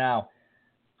on for now.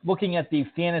 Looking at the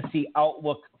fantasy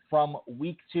outlook from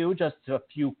week 2, just a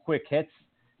few quick hits.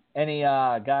 Any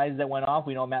guys that went off?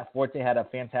 We know Matt Forte had a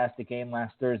fantastic game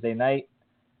last Thursday night.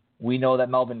 We know that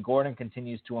Melvin Gordon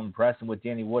continues to impress, and with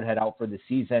Danny Woodhead out for the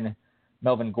season,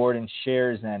 Melvin Gordon's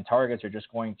shares and targets are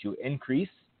just going to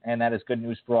increase, and that is good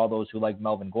news for all those who like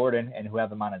Melvin Gordon and who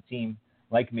have him on a team,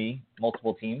 like me,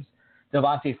 multiple teams.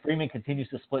 Devontae Freeman continues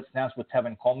to split snaps with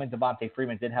Tevin Coleman. Devontae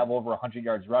Freeman did have over 100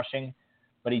 yards rushing,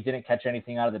 but he didn't catch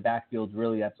anything out of the backfield.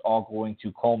 Really, that's all going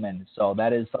to Coleman. So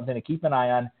that is something to keep an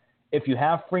eye on. If you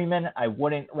have Freeman, I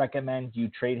wouldn't recommend you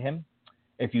trade him.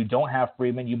 If you don't have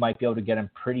Freeman, you might be able to get him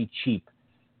pretty cheap.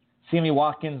 Sammy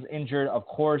Watkins injured. Of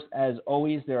course, as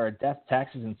always, there are death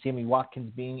taxes in Sammy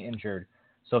Watkins being injured.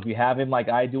 So if you have him like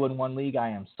I do in one league, I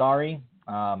am sorry.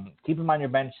 Keep him on your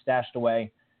bench stashed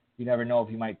away. You never know if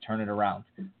you might turn it around.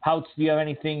 Pouts, do you have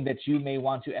anything that you may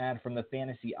want to add from the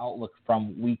fantasy outlook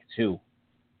from week 2?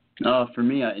 For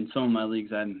me, in some of my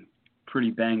leagues, I'm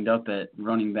pretty banged up at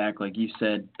running back. Like you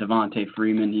said, Devontae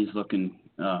Freeman, he's looking,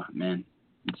 man,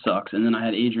 it sucks. And then I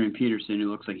had Adrian Peterson,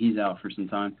 who looks like he's out for some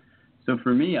time. So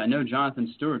for me, I know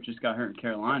Jonathan Stewart just got hurt in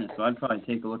Carolina, so I'd probably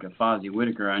take a look at Fozzie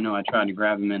Whitaker. I know I tried to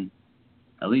grab him in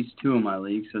at least 2 of my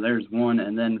leagues, so there's one.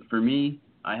 And then for me,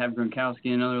 I have Gronkowski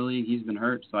in another league. He's been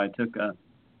hurt, so I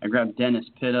grabbed Dennis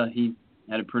Pitta. He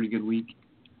had a pretty good week.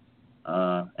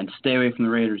 And stay away from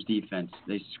the Raiders' defense.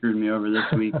 They screwed me over this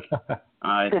week.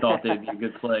 I thought they'd be a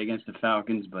good play against the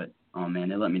Falcons, but, oh, man,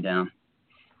 they let me down.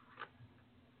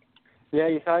 Yeah,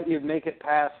 you thought you'd make it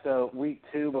past week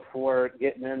 2 before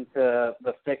getting into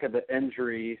the thick of the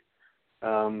injury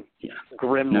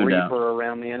grim reaper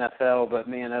around the NFL, but,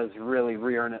 man, that was really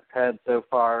rearing its head so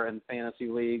far in fantasy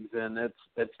leagues, and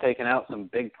it's taken out some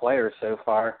big players so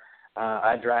far.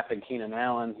 I drafted Keenan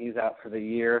Allen. He's out for the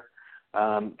year.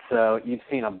 So you've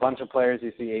seen a bunch of players.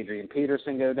 You see Adrian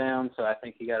Peterson go down, so I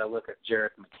think you got to look at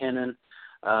Jerick McKinnon.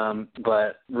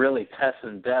 But really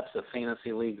testing depths of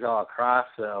fantasy leagues all across.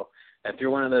 So if you're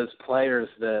one of those players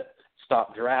that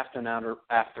stop drafting out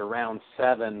after round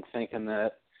 7 thinking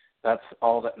that that's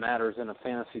all that matters in a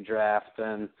fantasy draft,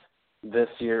 then this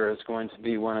year is going to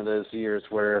be one of those years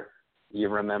where you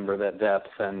remember that depth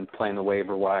and playing the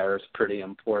waiver wire is pretty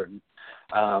important.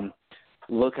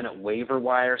 Looking at waiver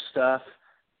wire stuff,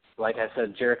 like I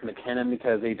said, Jerick McKinnon,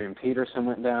 because Adrian Peterson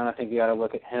went down, I think you got to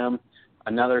look at him.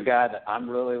 Another guy that I'm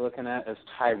really looking at is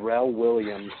Tyrell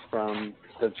Williams from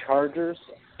the Chargers.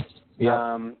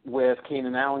 With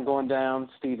Keenan Allen going down,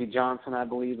 Stevie Johnson, I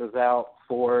believe, is out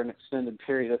for an extended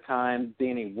period of time.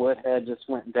 Danny Woodhead just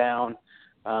went down.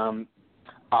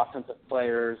 Offensive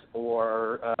players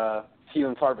are few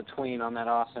and far between on that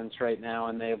offense right now,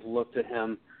 and they've looked at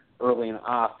him early and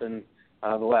often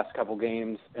the last couple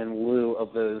games in lieu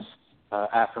of those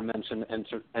aforementioned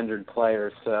injured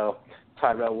players. So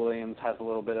Tyrell Williams has a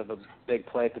little bit of a big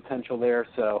play potential there,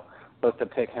 so look to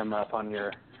pick him up on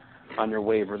your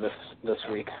waiver this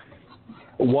week.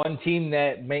 One team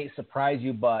that may surprise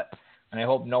you, and I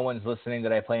hope no one's listening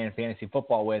that I play in fantasy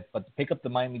football with, but to pick up the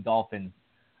Miami Dolphins.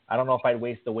 I don't know if I'd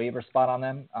waste the waiver spot on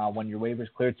them when your waiver's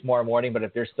cleared tomorrow morning, but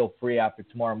if they're still free after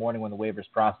tomorrow morning when the waiver's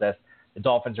processed, the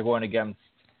Dolphins are going against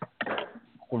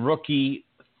rookie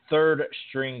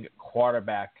third-string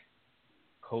quarterback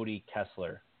Cody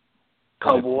Kessler.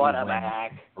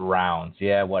 Quarterback. Browns.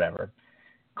 Yeah, whatever.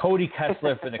 Cody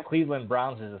Kessler for the Cleveland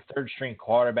Browns is a third-string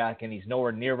quarterback, and he's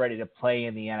nowhere near ready to play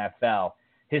in the NFL.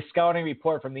 His scouting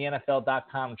report from the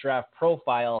NFL.com draft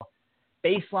profile,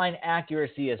 baseline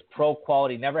accuracy is pro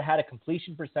quality, never had a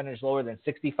completion percentage lower than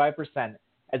 65%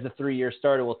 as a 3-year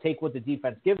starter, will take what the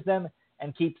defense gives them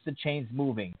and keeps the chains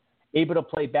moving. Able to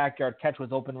play backyard catch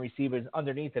with open receivers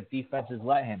underneath if defenses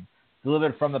let him.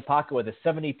 Delivered from the pocket with a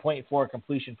 70.4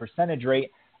 completion percentage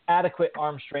rate, adequate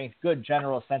arm strength, good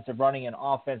general sense of running and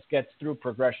offense, gets through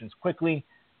progressions quickly,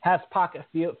 has pocket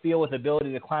feel with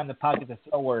ability to climb the pocket to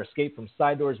throw or escape from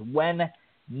side doors when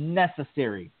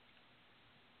necessary.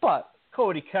 But,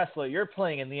 Cody Kessler, you're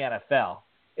playing in the NFL.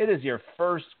 It is your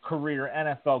first career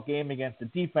NFL game against a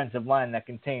defensive line that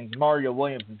contains Mario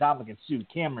Williams and Dominican Sue,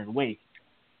 Cameron Wake.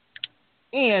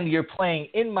 And you're playing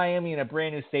in Miami in a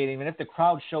brand new stadium. And if the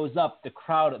crowd shows up, the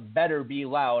crowd better be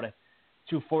loud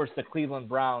to force the Cleveland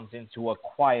Browns into a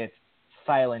quiet,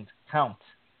 silent count.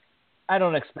 I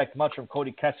don't expect much from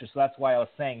Cody Kessler, so that's why I was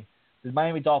saying the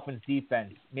Miami Dolphins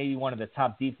defense may be one of the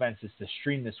top defenses to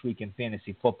stream this week in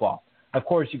fantasy football. Of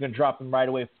course, you can drop them right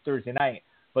away for Thursday night,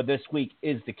 but this week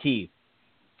is the key.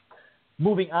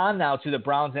 Moving on now to the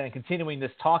Browns and continuing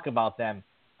this talk about them,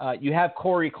 you have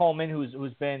Corey Coleman,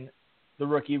 who's been the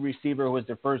rookie receiver who was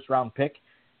their first-round pick.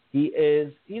 He's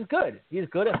good. He's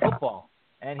good at football,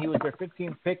 and he was their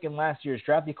 15th pick in last year's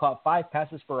draft. He caught 5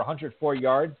 passes for 104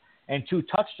 yards and 2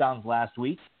 touchdowns last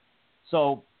week.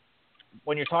 So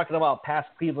when you're talking about past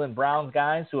Cleveland Browns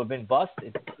guys who have been bust,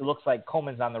 it looks like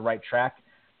Coleman's on the right track.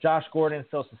 Josh Gordon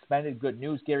still suspended. Good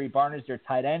news. Gary Barnes, their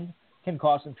tight end, can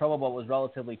cause some trouble, but was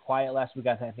relatively quiet last week.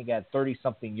 I think he had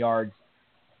 30-something yards.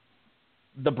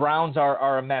 The Browns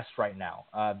are a mess right now.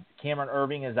 Cameron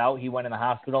Irving is out. He went in the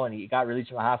hospital, and he got released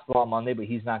from the hospital on Monday, but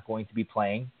he's not going to be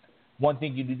playing. One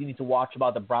thing you do need to watch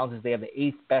about the Browns is they have the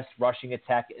 8th best rushing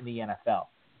attack in the NFL.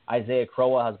 Isaiah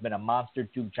Crowell has been a monster.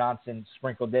 Duke Johnson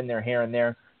sprinkled in there here and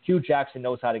there. Hugh Jackson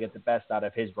knows how to get the best out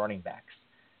of his running backs.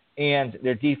 And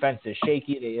their defense is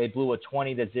shaky. They blew a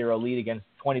 20-0 lead against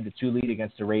 22 lead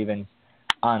against the Ravens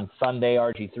on Sunday.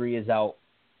 RG3 is out.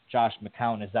 Josh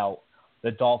McCown is out.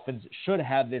 The Dolphins should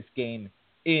have this game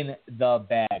in the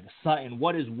bag. Sutton,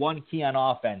 what is one key on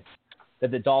offense that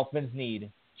the Dolphins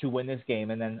need to win this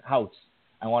game? And then, Houts,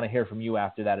 I want to hear from you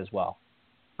after that as well.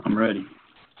 I'm ready.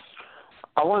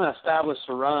 I want to establish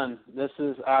a run. This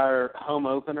is our home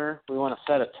opener. We want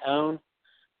to set a tone.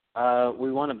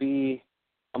 We want to be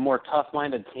a more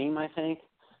tough-minded team, I think.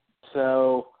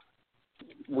 So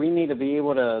we need to be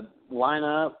able to line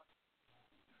up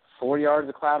 4 yards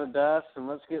of cloud of dust, and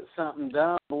let's get something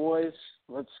done, boys.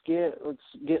 Let's get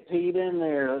Pete in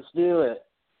there. Let's do it.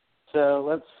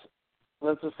 So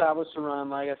let's establish a run,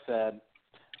 like I said.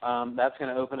 That's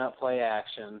going to open up play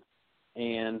action.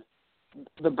 And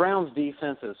the Browns'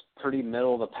 defense is pretty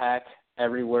middle of the pack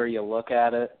everywhere you look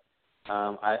at it.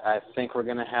 I think we're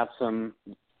going to have some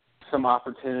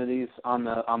opportunities on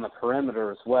the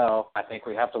perimeter as well. I think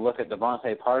we have to look at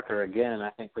Devontae Parker again. I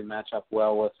think we match up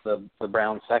well with the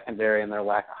Browns secondary and their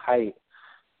lack of height.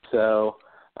 So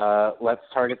let's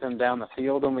target them down the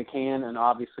field when we can, and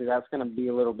obviously that's going to be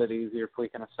a little bit easier if we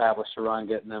can establish a run,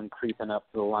 getting them creeping up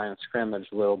to the line of scrimmage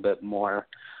a little bit more.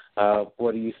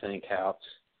 What do you think, House?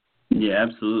 Yeah,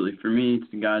 absolutely. For me, it's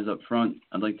the guys up front.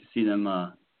 I'd like to see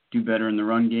them do better in the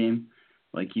run game.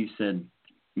 Like you said,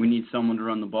 we need someone to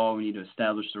run the ball. We need to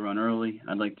establish the run early.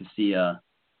 I'd like to see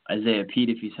Isaiah Pete,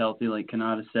 if he's healthy, like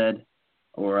Kanata said,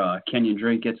 or Kenyon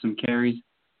Drake get some carries.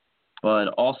 But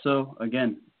also,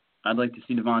 again, I'd like to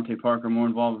see Devontae Parker more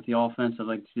involved with the offense. I'd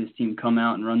like to see this team come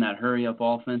out and run that hurry-up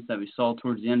offense that we saw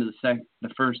towards the end of the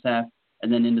first half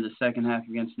and then into the second half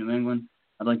against New England.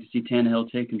 I'd like to see Tannehill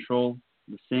take control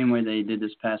the same way they did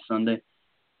this past Sunday.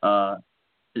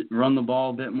 Run the ball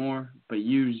a bit more, but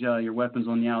use your weapons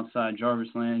on the outside, Jarvis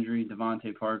Landry,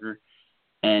 Devontae Parker,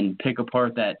 and pick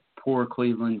apart that poor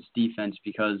Cleveland's defense,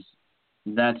 because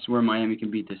that's where Miami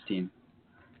can beat this team.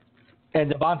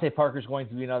 And Devontae Parker is going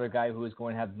to be another guy who is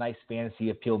going to have nice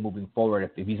fantasy appeal moving forward.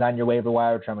 If he's on your waiver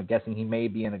wire, which I'm guessing he may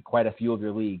be in quite a few of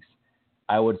your leagues,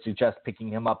 I would suggest picking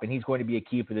him up, and he's going to be a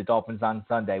key for the Dolphins on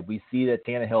Sunday. We see that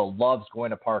Tannehill loves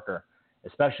going to Parker,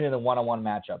 especially in the one-on-one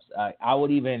matchups. I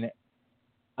would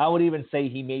even say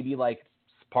he maybe likes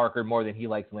Parker more than he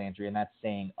likes Landry, and that's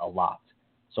saying a lot.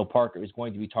 So Parker is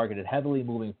going to be targeted heavily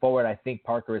moving forward. I think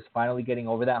Parker is finally getting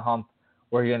over that hump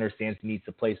where he understands he needs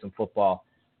to play some football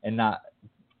and not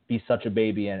be such a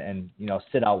baby and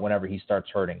sit out whenever he starts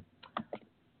hurting.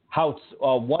 Houts,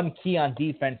 one key on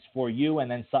defense for you, and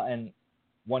then Sutton,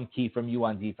 one key from you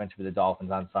on defense for the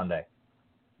Dolphins on Sunday.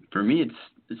 For me,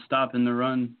 stopping the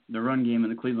run game of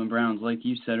the Cleveland Browns. Like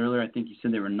you said earlier, I think you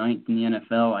said they were 9th in the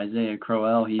NFL. Isaiah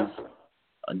Crowell, he's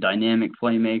a dynamic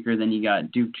playmaker. Then you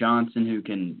got Duke Johnson, who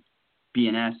can be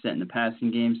an asset in the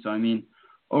passing game. So, I mean,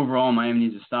 overall, Miami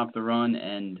needs to stop the run.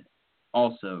 And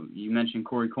also, you mentioned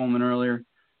Corey Coleman earlier.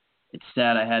 It's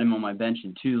sad I had him on my bench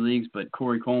in 2 leagues, but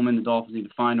Corey Coleman, the Dolphins need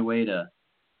to find a way to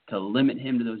limit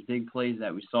him to those big plays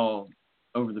that we saw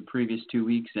over the previous 2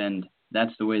 weeks, and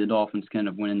that's the way the Dolphins can end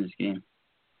up winning this game.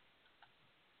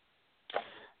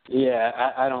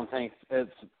 Yeah, I don't think it's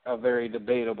a very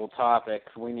debatable topic.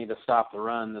 We need to stop the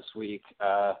run this week.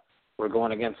 We're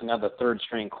going against another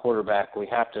third-string quarterback. We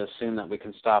have to assume that we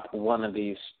can stop one of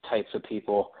these types of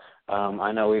people.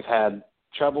 I know we've had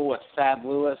trouble with Fab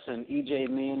Lewis and E.J.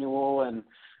 Manuel, and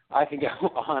I could go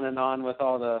on and on with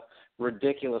all the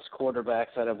ridiculous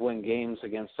quarterbacks that have won games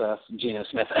against us, Geno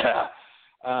Smith.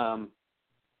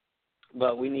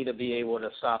 But we need to be able to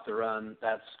stop the run.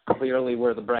 That's clearly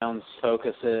where the Browns'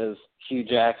 focus is. Hugh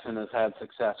Jackson has had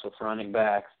success with running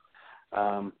backs.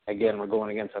 Again, we're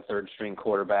going against a third-string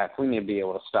quarterback. We need to be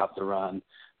able to stop the run,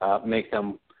 make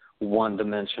them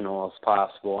one-dimensional as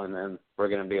possible, and then we're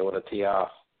going to be able to tee off.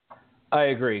 I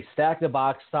agree. Stack the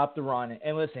box, stop the run.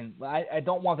 And listen, I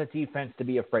don't want the defense to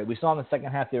be afraid. We saw in the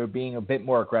second half they were being a bit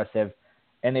more aggressive,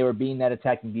 and they were being that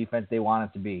attacking defense they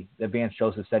wanted to be. That Vance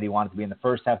Joseph said he wanted to be. In the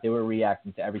first half, they were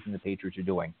reacting to everything the Patriots are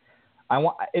doing.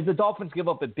 If the Dolphins give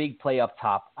up a big play up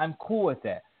top, I'm cool with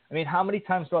it. I mean, how many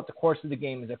times throughout the course of the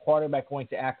game is a quarterback going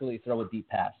to accurately throw a deep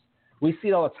pass? We see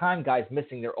it all the time, guys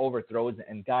missing their overthrows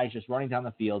and guys just running down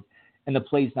the field, and the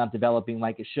play's not developing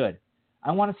like it should.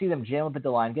 I want to see them jam up at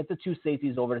the line, get the 2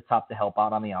 safeties over the top to help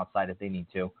out on the outside if they need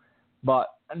to. But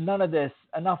enough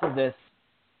of this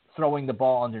throwing the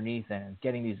ball underneath and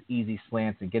getting these easy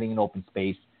slants and getting an open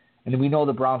space. And we know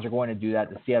the Browns are going to do that.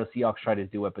 The Seattle Seahawks tried to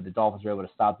do it, but the Dolphins were able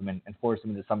to stop them and force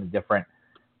them into something different.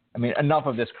 I mean, enough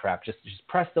of this crap. Just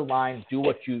press the line, do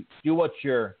what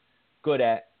you're good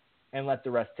at, and let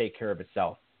the rest take care of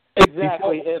itself.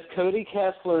 Exactly. If Cody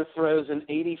Kessler throws an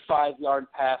 85-yard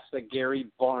pass to Gary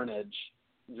Barnidge,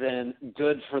 then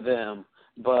good for them.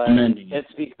 But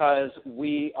it's because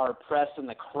we are pressing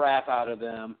the crap out of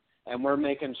them, and we're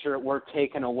making sure we're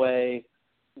taking away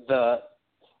the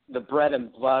bread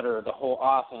and butter, the whole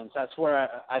offense. That's where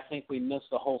I think we miss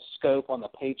the whole scope on the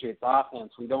Patriots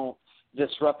offense. We don't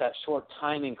disrupt that short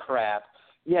timing crap.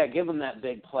 Yeah, give them that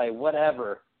big play,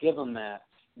 whatever. Give them that.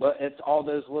 But it's all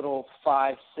those little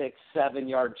 5, 6,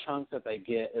 7-yard chunks that they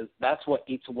get. That's what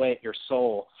eats away at your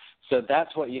soul. So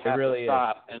that's what you have to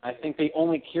stop. And I think the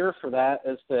only cure for that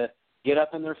is to get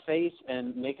up in their face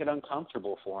and make it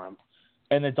uncomfortable for them.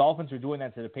 And the Dolphins are doing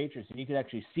that to the Patriots. And you could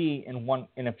actually see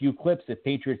in a few clips that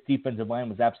Patriots' defensive line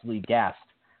was absolutely gassed.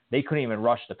 They couldn't even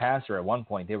rush the passer at one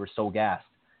point. They were so gassed.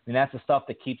 I mean, that's the stuff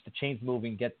that keeps the chains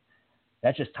moving.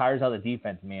 That just tires out the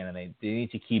defense, man, and they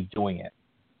need to keep doing it.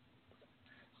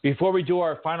 Before we do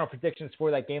our final predictions for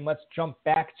that game, let's jump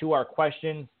back to our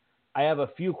questions. I have a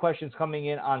few questions coming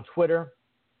in on Twitter.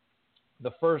 The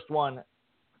first one,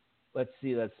 let's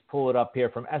pull it up here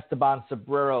from Esteban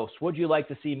Sobreros. Would you like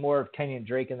to see more of Kenyon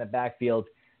Drake in the backfield,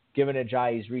 given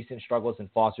Ajayi's recent struggles and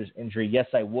Foster's injury? Yes,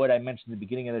 I would. I mentioned at the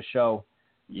beginning of the show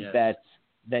that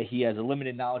he has a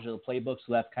limited knowledge of the playbook,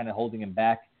 so that's kind of holding him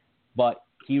back. But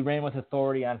he ran with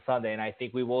authority on Sunday, and I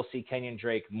think we will see Kenyon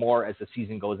Drake more as the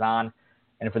season goes on,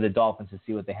 and for the Dolphins to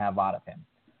see what they have out of him.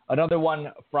 Another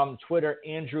one from Twitter,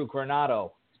 Andrew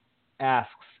Granado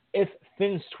asks, if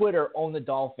Finn's Twitter owned the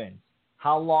Dolphins,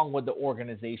 how long would the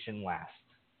organization last?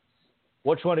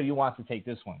 Which one of you wants to take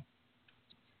this one?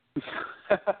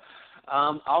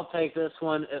 I'll take this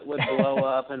one. It would blow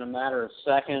up in a matter of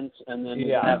seconds, and then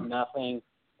we'd have nothing,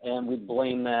 and we'd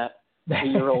blame that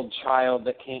 2-year-old child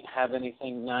that can't have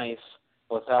anything nice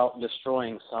without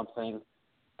destroying something.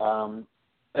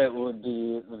 It would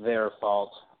be their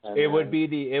fault. And we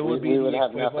would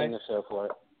have nothing to show for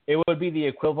it. It would be the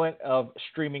equivalent of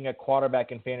streaming a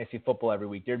quarterback in fantasy football every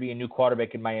week. There'd be a new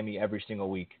quarterback in Miami every single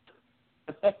week.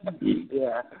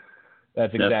 Yeah.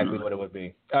 That's exactly what it would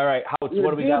be. All right, what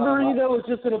do we got? Marino was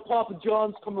just in a Papa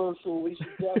John's commercial. We should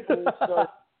definitely start.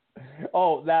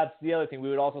 Oh, that's the other thing. We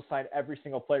would also sign every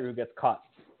single player who gets cut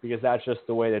because that's just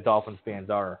the way that Dolphins fans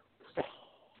are.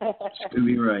 You'll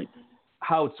be right.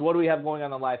 Houts, what do we have going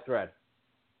on the live thread?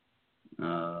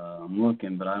 I'm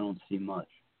looking, but I don't see much.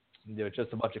 There's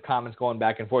just a bunch of comments going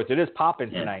back and forth. It is popping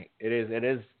tonight. It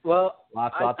is. Well,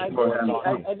 lots of I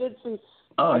did see.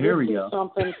 Here we go.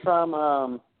 Something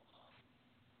from.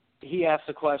 He asked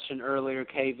a question earlier.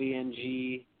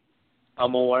 KVNG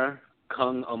Amor,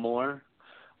 Kung Amor.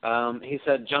 He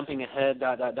said, jumping ahead, ...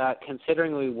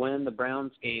 considering we win the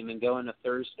Browns game and go into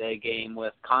Thursday game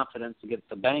with confidence against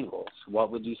the Bengals,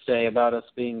 what would you say about us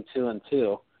being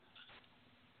 2-2?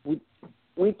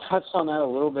 We touched on that a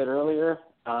little bit earlier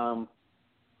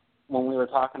when we were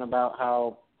talking about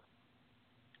how,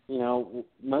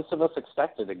 most of us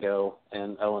expected to go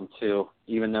in 0-2,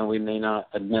 even though we may not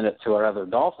admit it to our other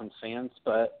Dolphins fans.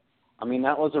 But,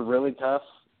 that was a really tough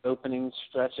opening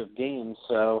stretch of games.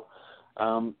 So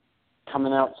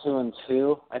coming out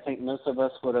 2-2, I think most of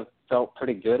us would have felt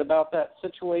pretty good about that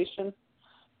situation.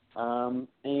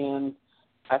 And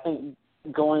I think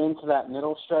going into that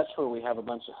middle stretch where we have a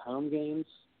bunch of home games,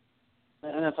 the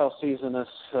NFL season is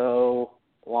so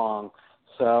long.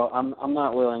 So I'm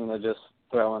not willing to just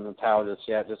throw in the towel just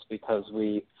yet, just because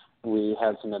we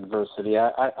had some adversity.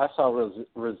 I saw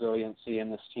resiliency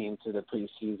in this team through the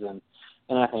preseason,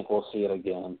 and I think we'll see it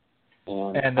again.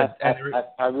 And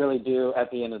I really do,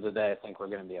 at the end of the day, I think we're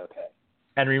going to be okay.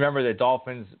 And remember, the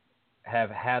Dolphins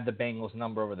have had the Bengals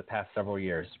number over the past several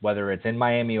years, whether it's in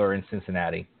Miami or in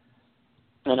Cincinnati.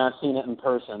 And I've seen it in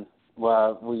person.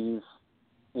 Well, I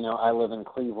live in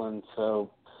Cleveland,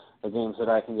 so the games that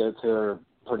I can go to are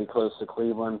pretty close to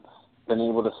Cleveland. Been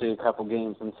able to see a couple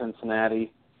games in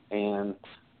Cincinnati, and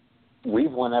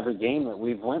we've won every game that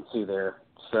we've went to there.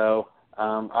 So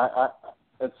I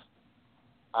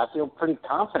feel pretty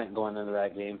confident going into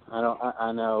that game.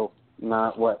 I know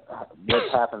not what's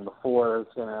happened before is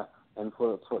going to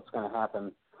influence what's going to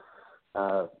happen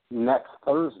next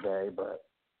Thursday, but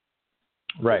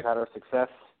right. We've had our success.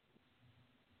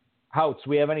 Houts,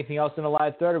 we have anything else in the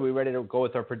live thread, or are we ready to go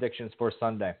with our predictions for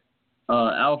Sunday?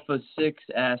 Alpha 6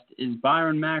 asked, is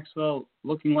Byron Maxwell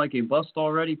looking like a bust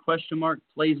already? ?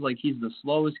 Plays like he's the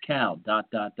slowest cow. ...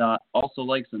 Also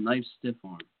likes a nice stiff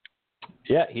arm.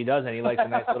 Yeah, he does, and he likes a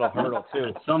nice little hurdle,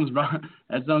 too.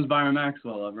 That sums Byron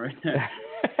Maxwell up right there.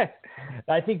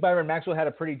 I think Byron Maxwell had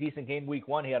a pretty decent game week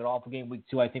 1. He had an awful game week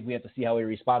 2. I think we have to see how he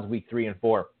responds week 3 and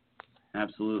 4.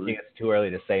 Absolutely. I think it's too early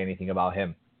to say anything about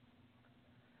him.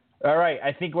 All right,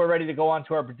 I think we're ready to go on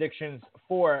to our predictions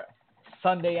for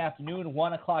Sunday afternoon,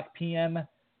 1 o'clock p.m.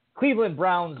 Cleveland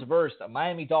Browns versus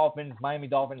Miami Dolphins. Miami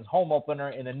Dolphins home opener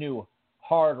in a new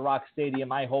Hard Rock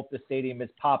Stadium. I hope the stadium is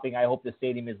popping. I hope the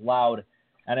stadium is loud.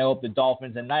 And I hope the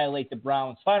Dolphins annihilate the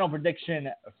Browns. Final prediction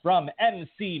from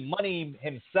MC Money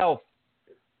himself.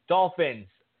 Dolphins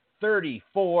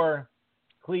 34,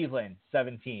 Cleveland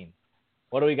 17.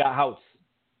 What do we got, House?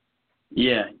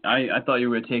 Yeah, I thought you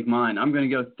were going to take mine. I'm going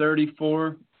to go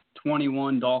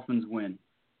 34-21, Dolphins win.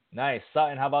 Nice.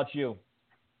 Sutton, how about you?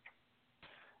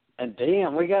 And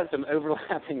damn, we got some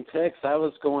overlapping picks. I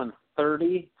was going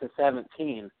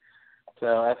 30-17.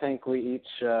 So I think we each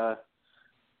had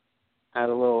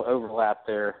a little overlap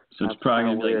there. So it's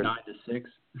probably going to be like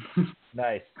 9-6.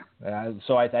 Nice.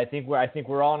 So I think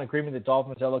we're all in agreement that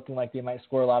Dolphins are looking like they might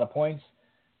score a lot of points. I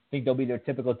think they'll be their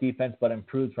typical defense, but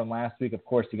improved from last week, of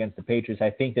course, against the Patriots. I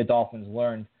think the Dolphins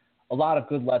learned a lot of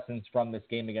good lessons from this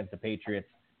game against the Patriots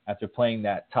after playing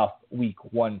that tough Week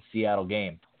 1 Seattle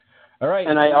game. All right.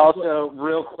 And I also,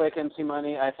 real quick, MC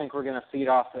Money, I think we're going to feed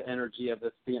off the energy of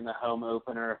this being the home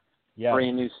opener. Yeah.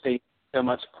 Brand new state, so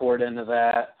much poured into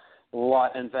that. A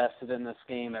lot invested in this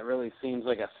game. It really seems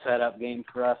like a setup game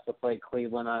for us to play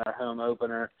Cleveland on our home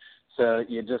opener. So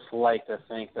you just like to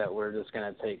think that we're just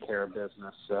going to take care of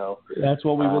business. So that's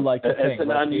what we would like to think. It's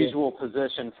an unusual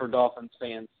position for Dolphins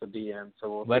fans to be in.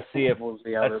 So let's see if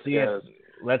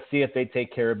they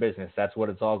take care of business. That's what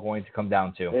it's all going to come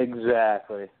down to.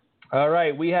 Exactly. All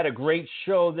right, we had a great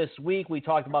show this week. We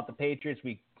talked about the Patriots.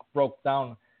 We broke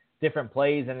down different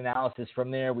plays and analysis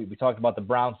from there. We talked about the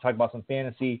Browns, talked about some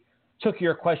fantasy, took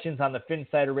your questions on the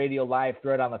Phinsider Radio live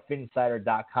thread on the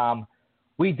Phinsider.com.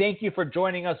 We thank you for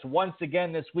joining us once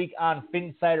again this week on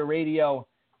Phinsider Radio.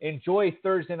 Enjoy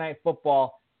Thursday Night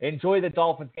Football. Enjoy the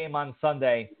Dolphins game on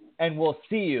Sunday. And we'll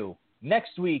see you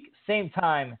next week, same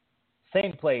time,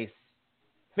 same place,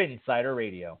 Phinsider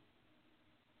Radio.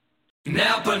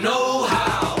 Napa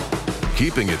know-how.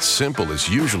 Keeping it simple is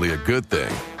usually a good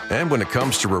thing. And when it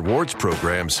comes to rewards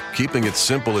programs, keeping it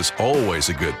simple is always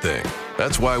a good thing.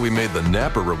 That's why we made the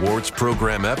Napa Rewards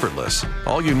program effortless.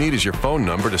 All you need is your phone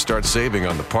number to start saving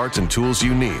on the parts and tools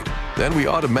you need. Then we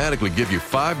automatically give you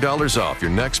 $5 off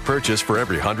your next purchase for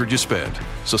every $100 you spend.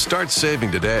 So start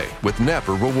saving today with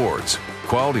Napa Rewards.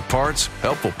 Quality parts,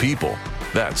 helpful people.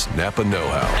 That's Napa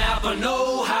know-how. Napa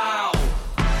know-how.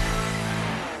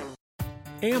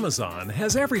 Amazon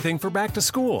has everything for back to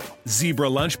school. Zebra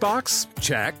lunchbox?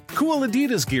 Check. Cool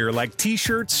Adidas gear like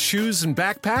t-shirts, shoes, and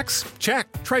backpacks? Check.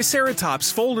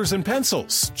 Triceratops folders and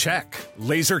pencils? Check.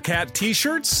 Laser Cat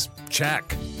t-shirts?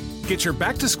 Check. Get your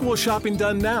back-to-school shopping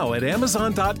done now at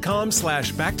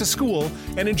amazon.com/back-to-school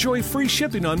and enjoy free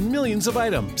shipping on millions of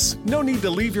items. No need to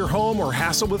leave your home or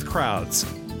hassle with crowds.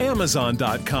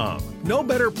 Amazon.com. No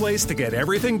better place to get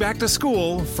everything back to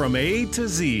school from A to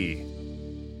Z.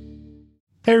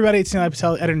 Hey everybody, it's Neil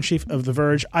Patel, editor-in-chief of The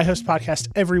Verge. I host a podcast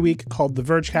every week called The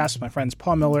Vergecast with my friends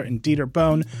Paul Miller and Dieter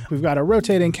Bohn. We've got a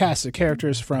rotating cast of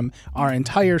characters from our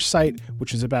entire site,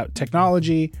 which is about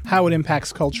technology, how it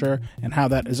impacts culture, and how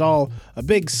that is all a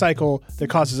big cycle that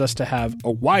causes us to have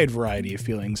a wide variety of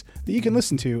feelings that you can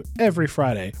listen to every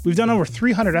Friday. We've done over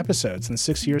 300 episodes in the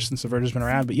 6 years since The Verge has been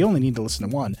around, but you only need to listen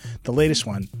to one, the latest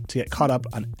one, to get caught up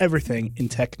on everything in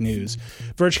tech news.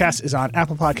 Vergecast is on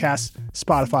Apple Podcasts,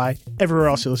 Spotify,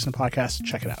 everywhere else you listen to podcasts.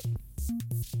 Check it out.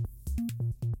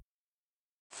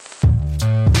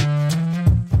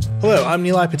 Hello, I'm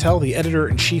Neil Patel, the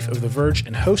editor-in-chief of The Verge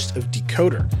and host of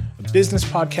Decoder, a business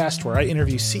podcast where I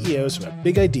interview CEOs about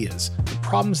big ideas, the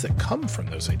problems that come from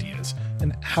those ideas,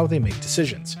 and how they make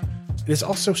decisions. It is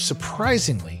also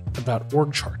surprisingly about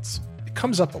org charts. It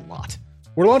comes up a lot.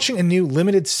 We're launching a new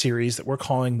limited series that we're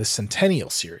calling the Centennial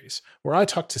Series, where I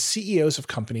talk to CEOs of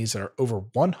companies that are over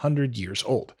 100 years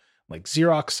old, like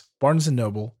Xerox, Barnes &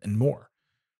 Noble, and more.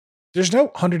 There's no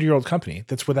 100-year-old company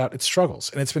that's without its struggles,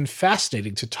 and it's been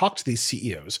fascinating to talk to these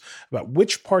CEOs about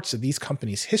which parts of these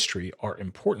companies' history are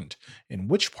important and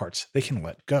which parts they can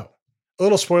let go. A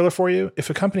little spoiler for you, if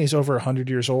a company is over 100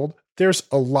 years old, there's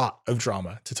a lot of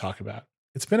drama to talk about.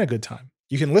 It's been a good time.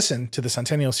 You can listen to the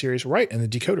Centennial Series right in the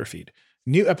Decoder feed.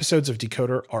 New episodes of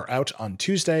Decoder are out on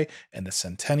Tuesday, and the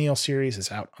Centennial Series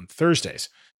is out on Thursdays.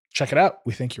 Check it out.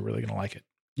 We think you're really going to like it.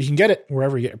 You can get it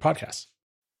wherever you get your podcasts.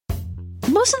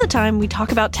 Most of the time, we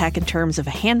talk about tech in terms of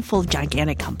a handful of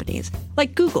gigantic companies,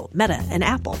 like Google, Meta, and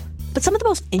Apple. But some of the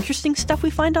most interesting stuff we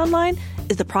find online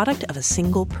is the product of a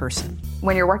single person.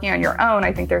 When you're working on your own,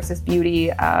 I think there's this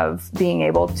beauty of being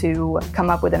able to come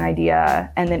up with an idea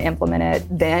and then implement it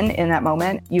then in that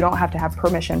moment. You don't have to have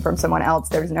permission from someone else.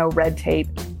 There's no red tape.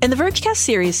 In the Vergecast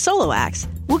series Solo Acts,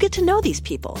 we'll get to know these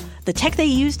people, the tech they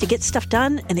use to get stuff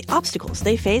done, and the obstacles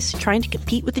they face trying to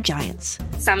compete with the giants.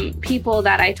 Some people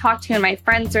that I talk to and my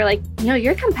friends are like,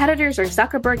 your competitors are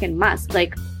Zuckerberg and Musk.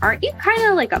 Like, aren't you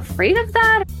kind of afraid of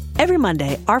that? Every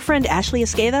Monday, our friend Ashley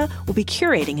Esqueda will be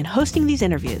curating and hosting these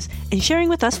interviews and sharing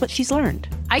with us what she's learned.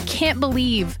 I can't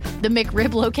believe the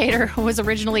McRib locator was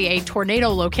originally a tornado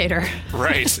locator.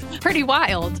 Right. Pretty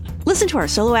wild. Listen to our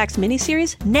Solo Acts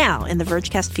miniseries now in the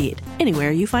Vergecast feed,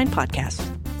 anywhere you find podcasts.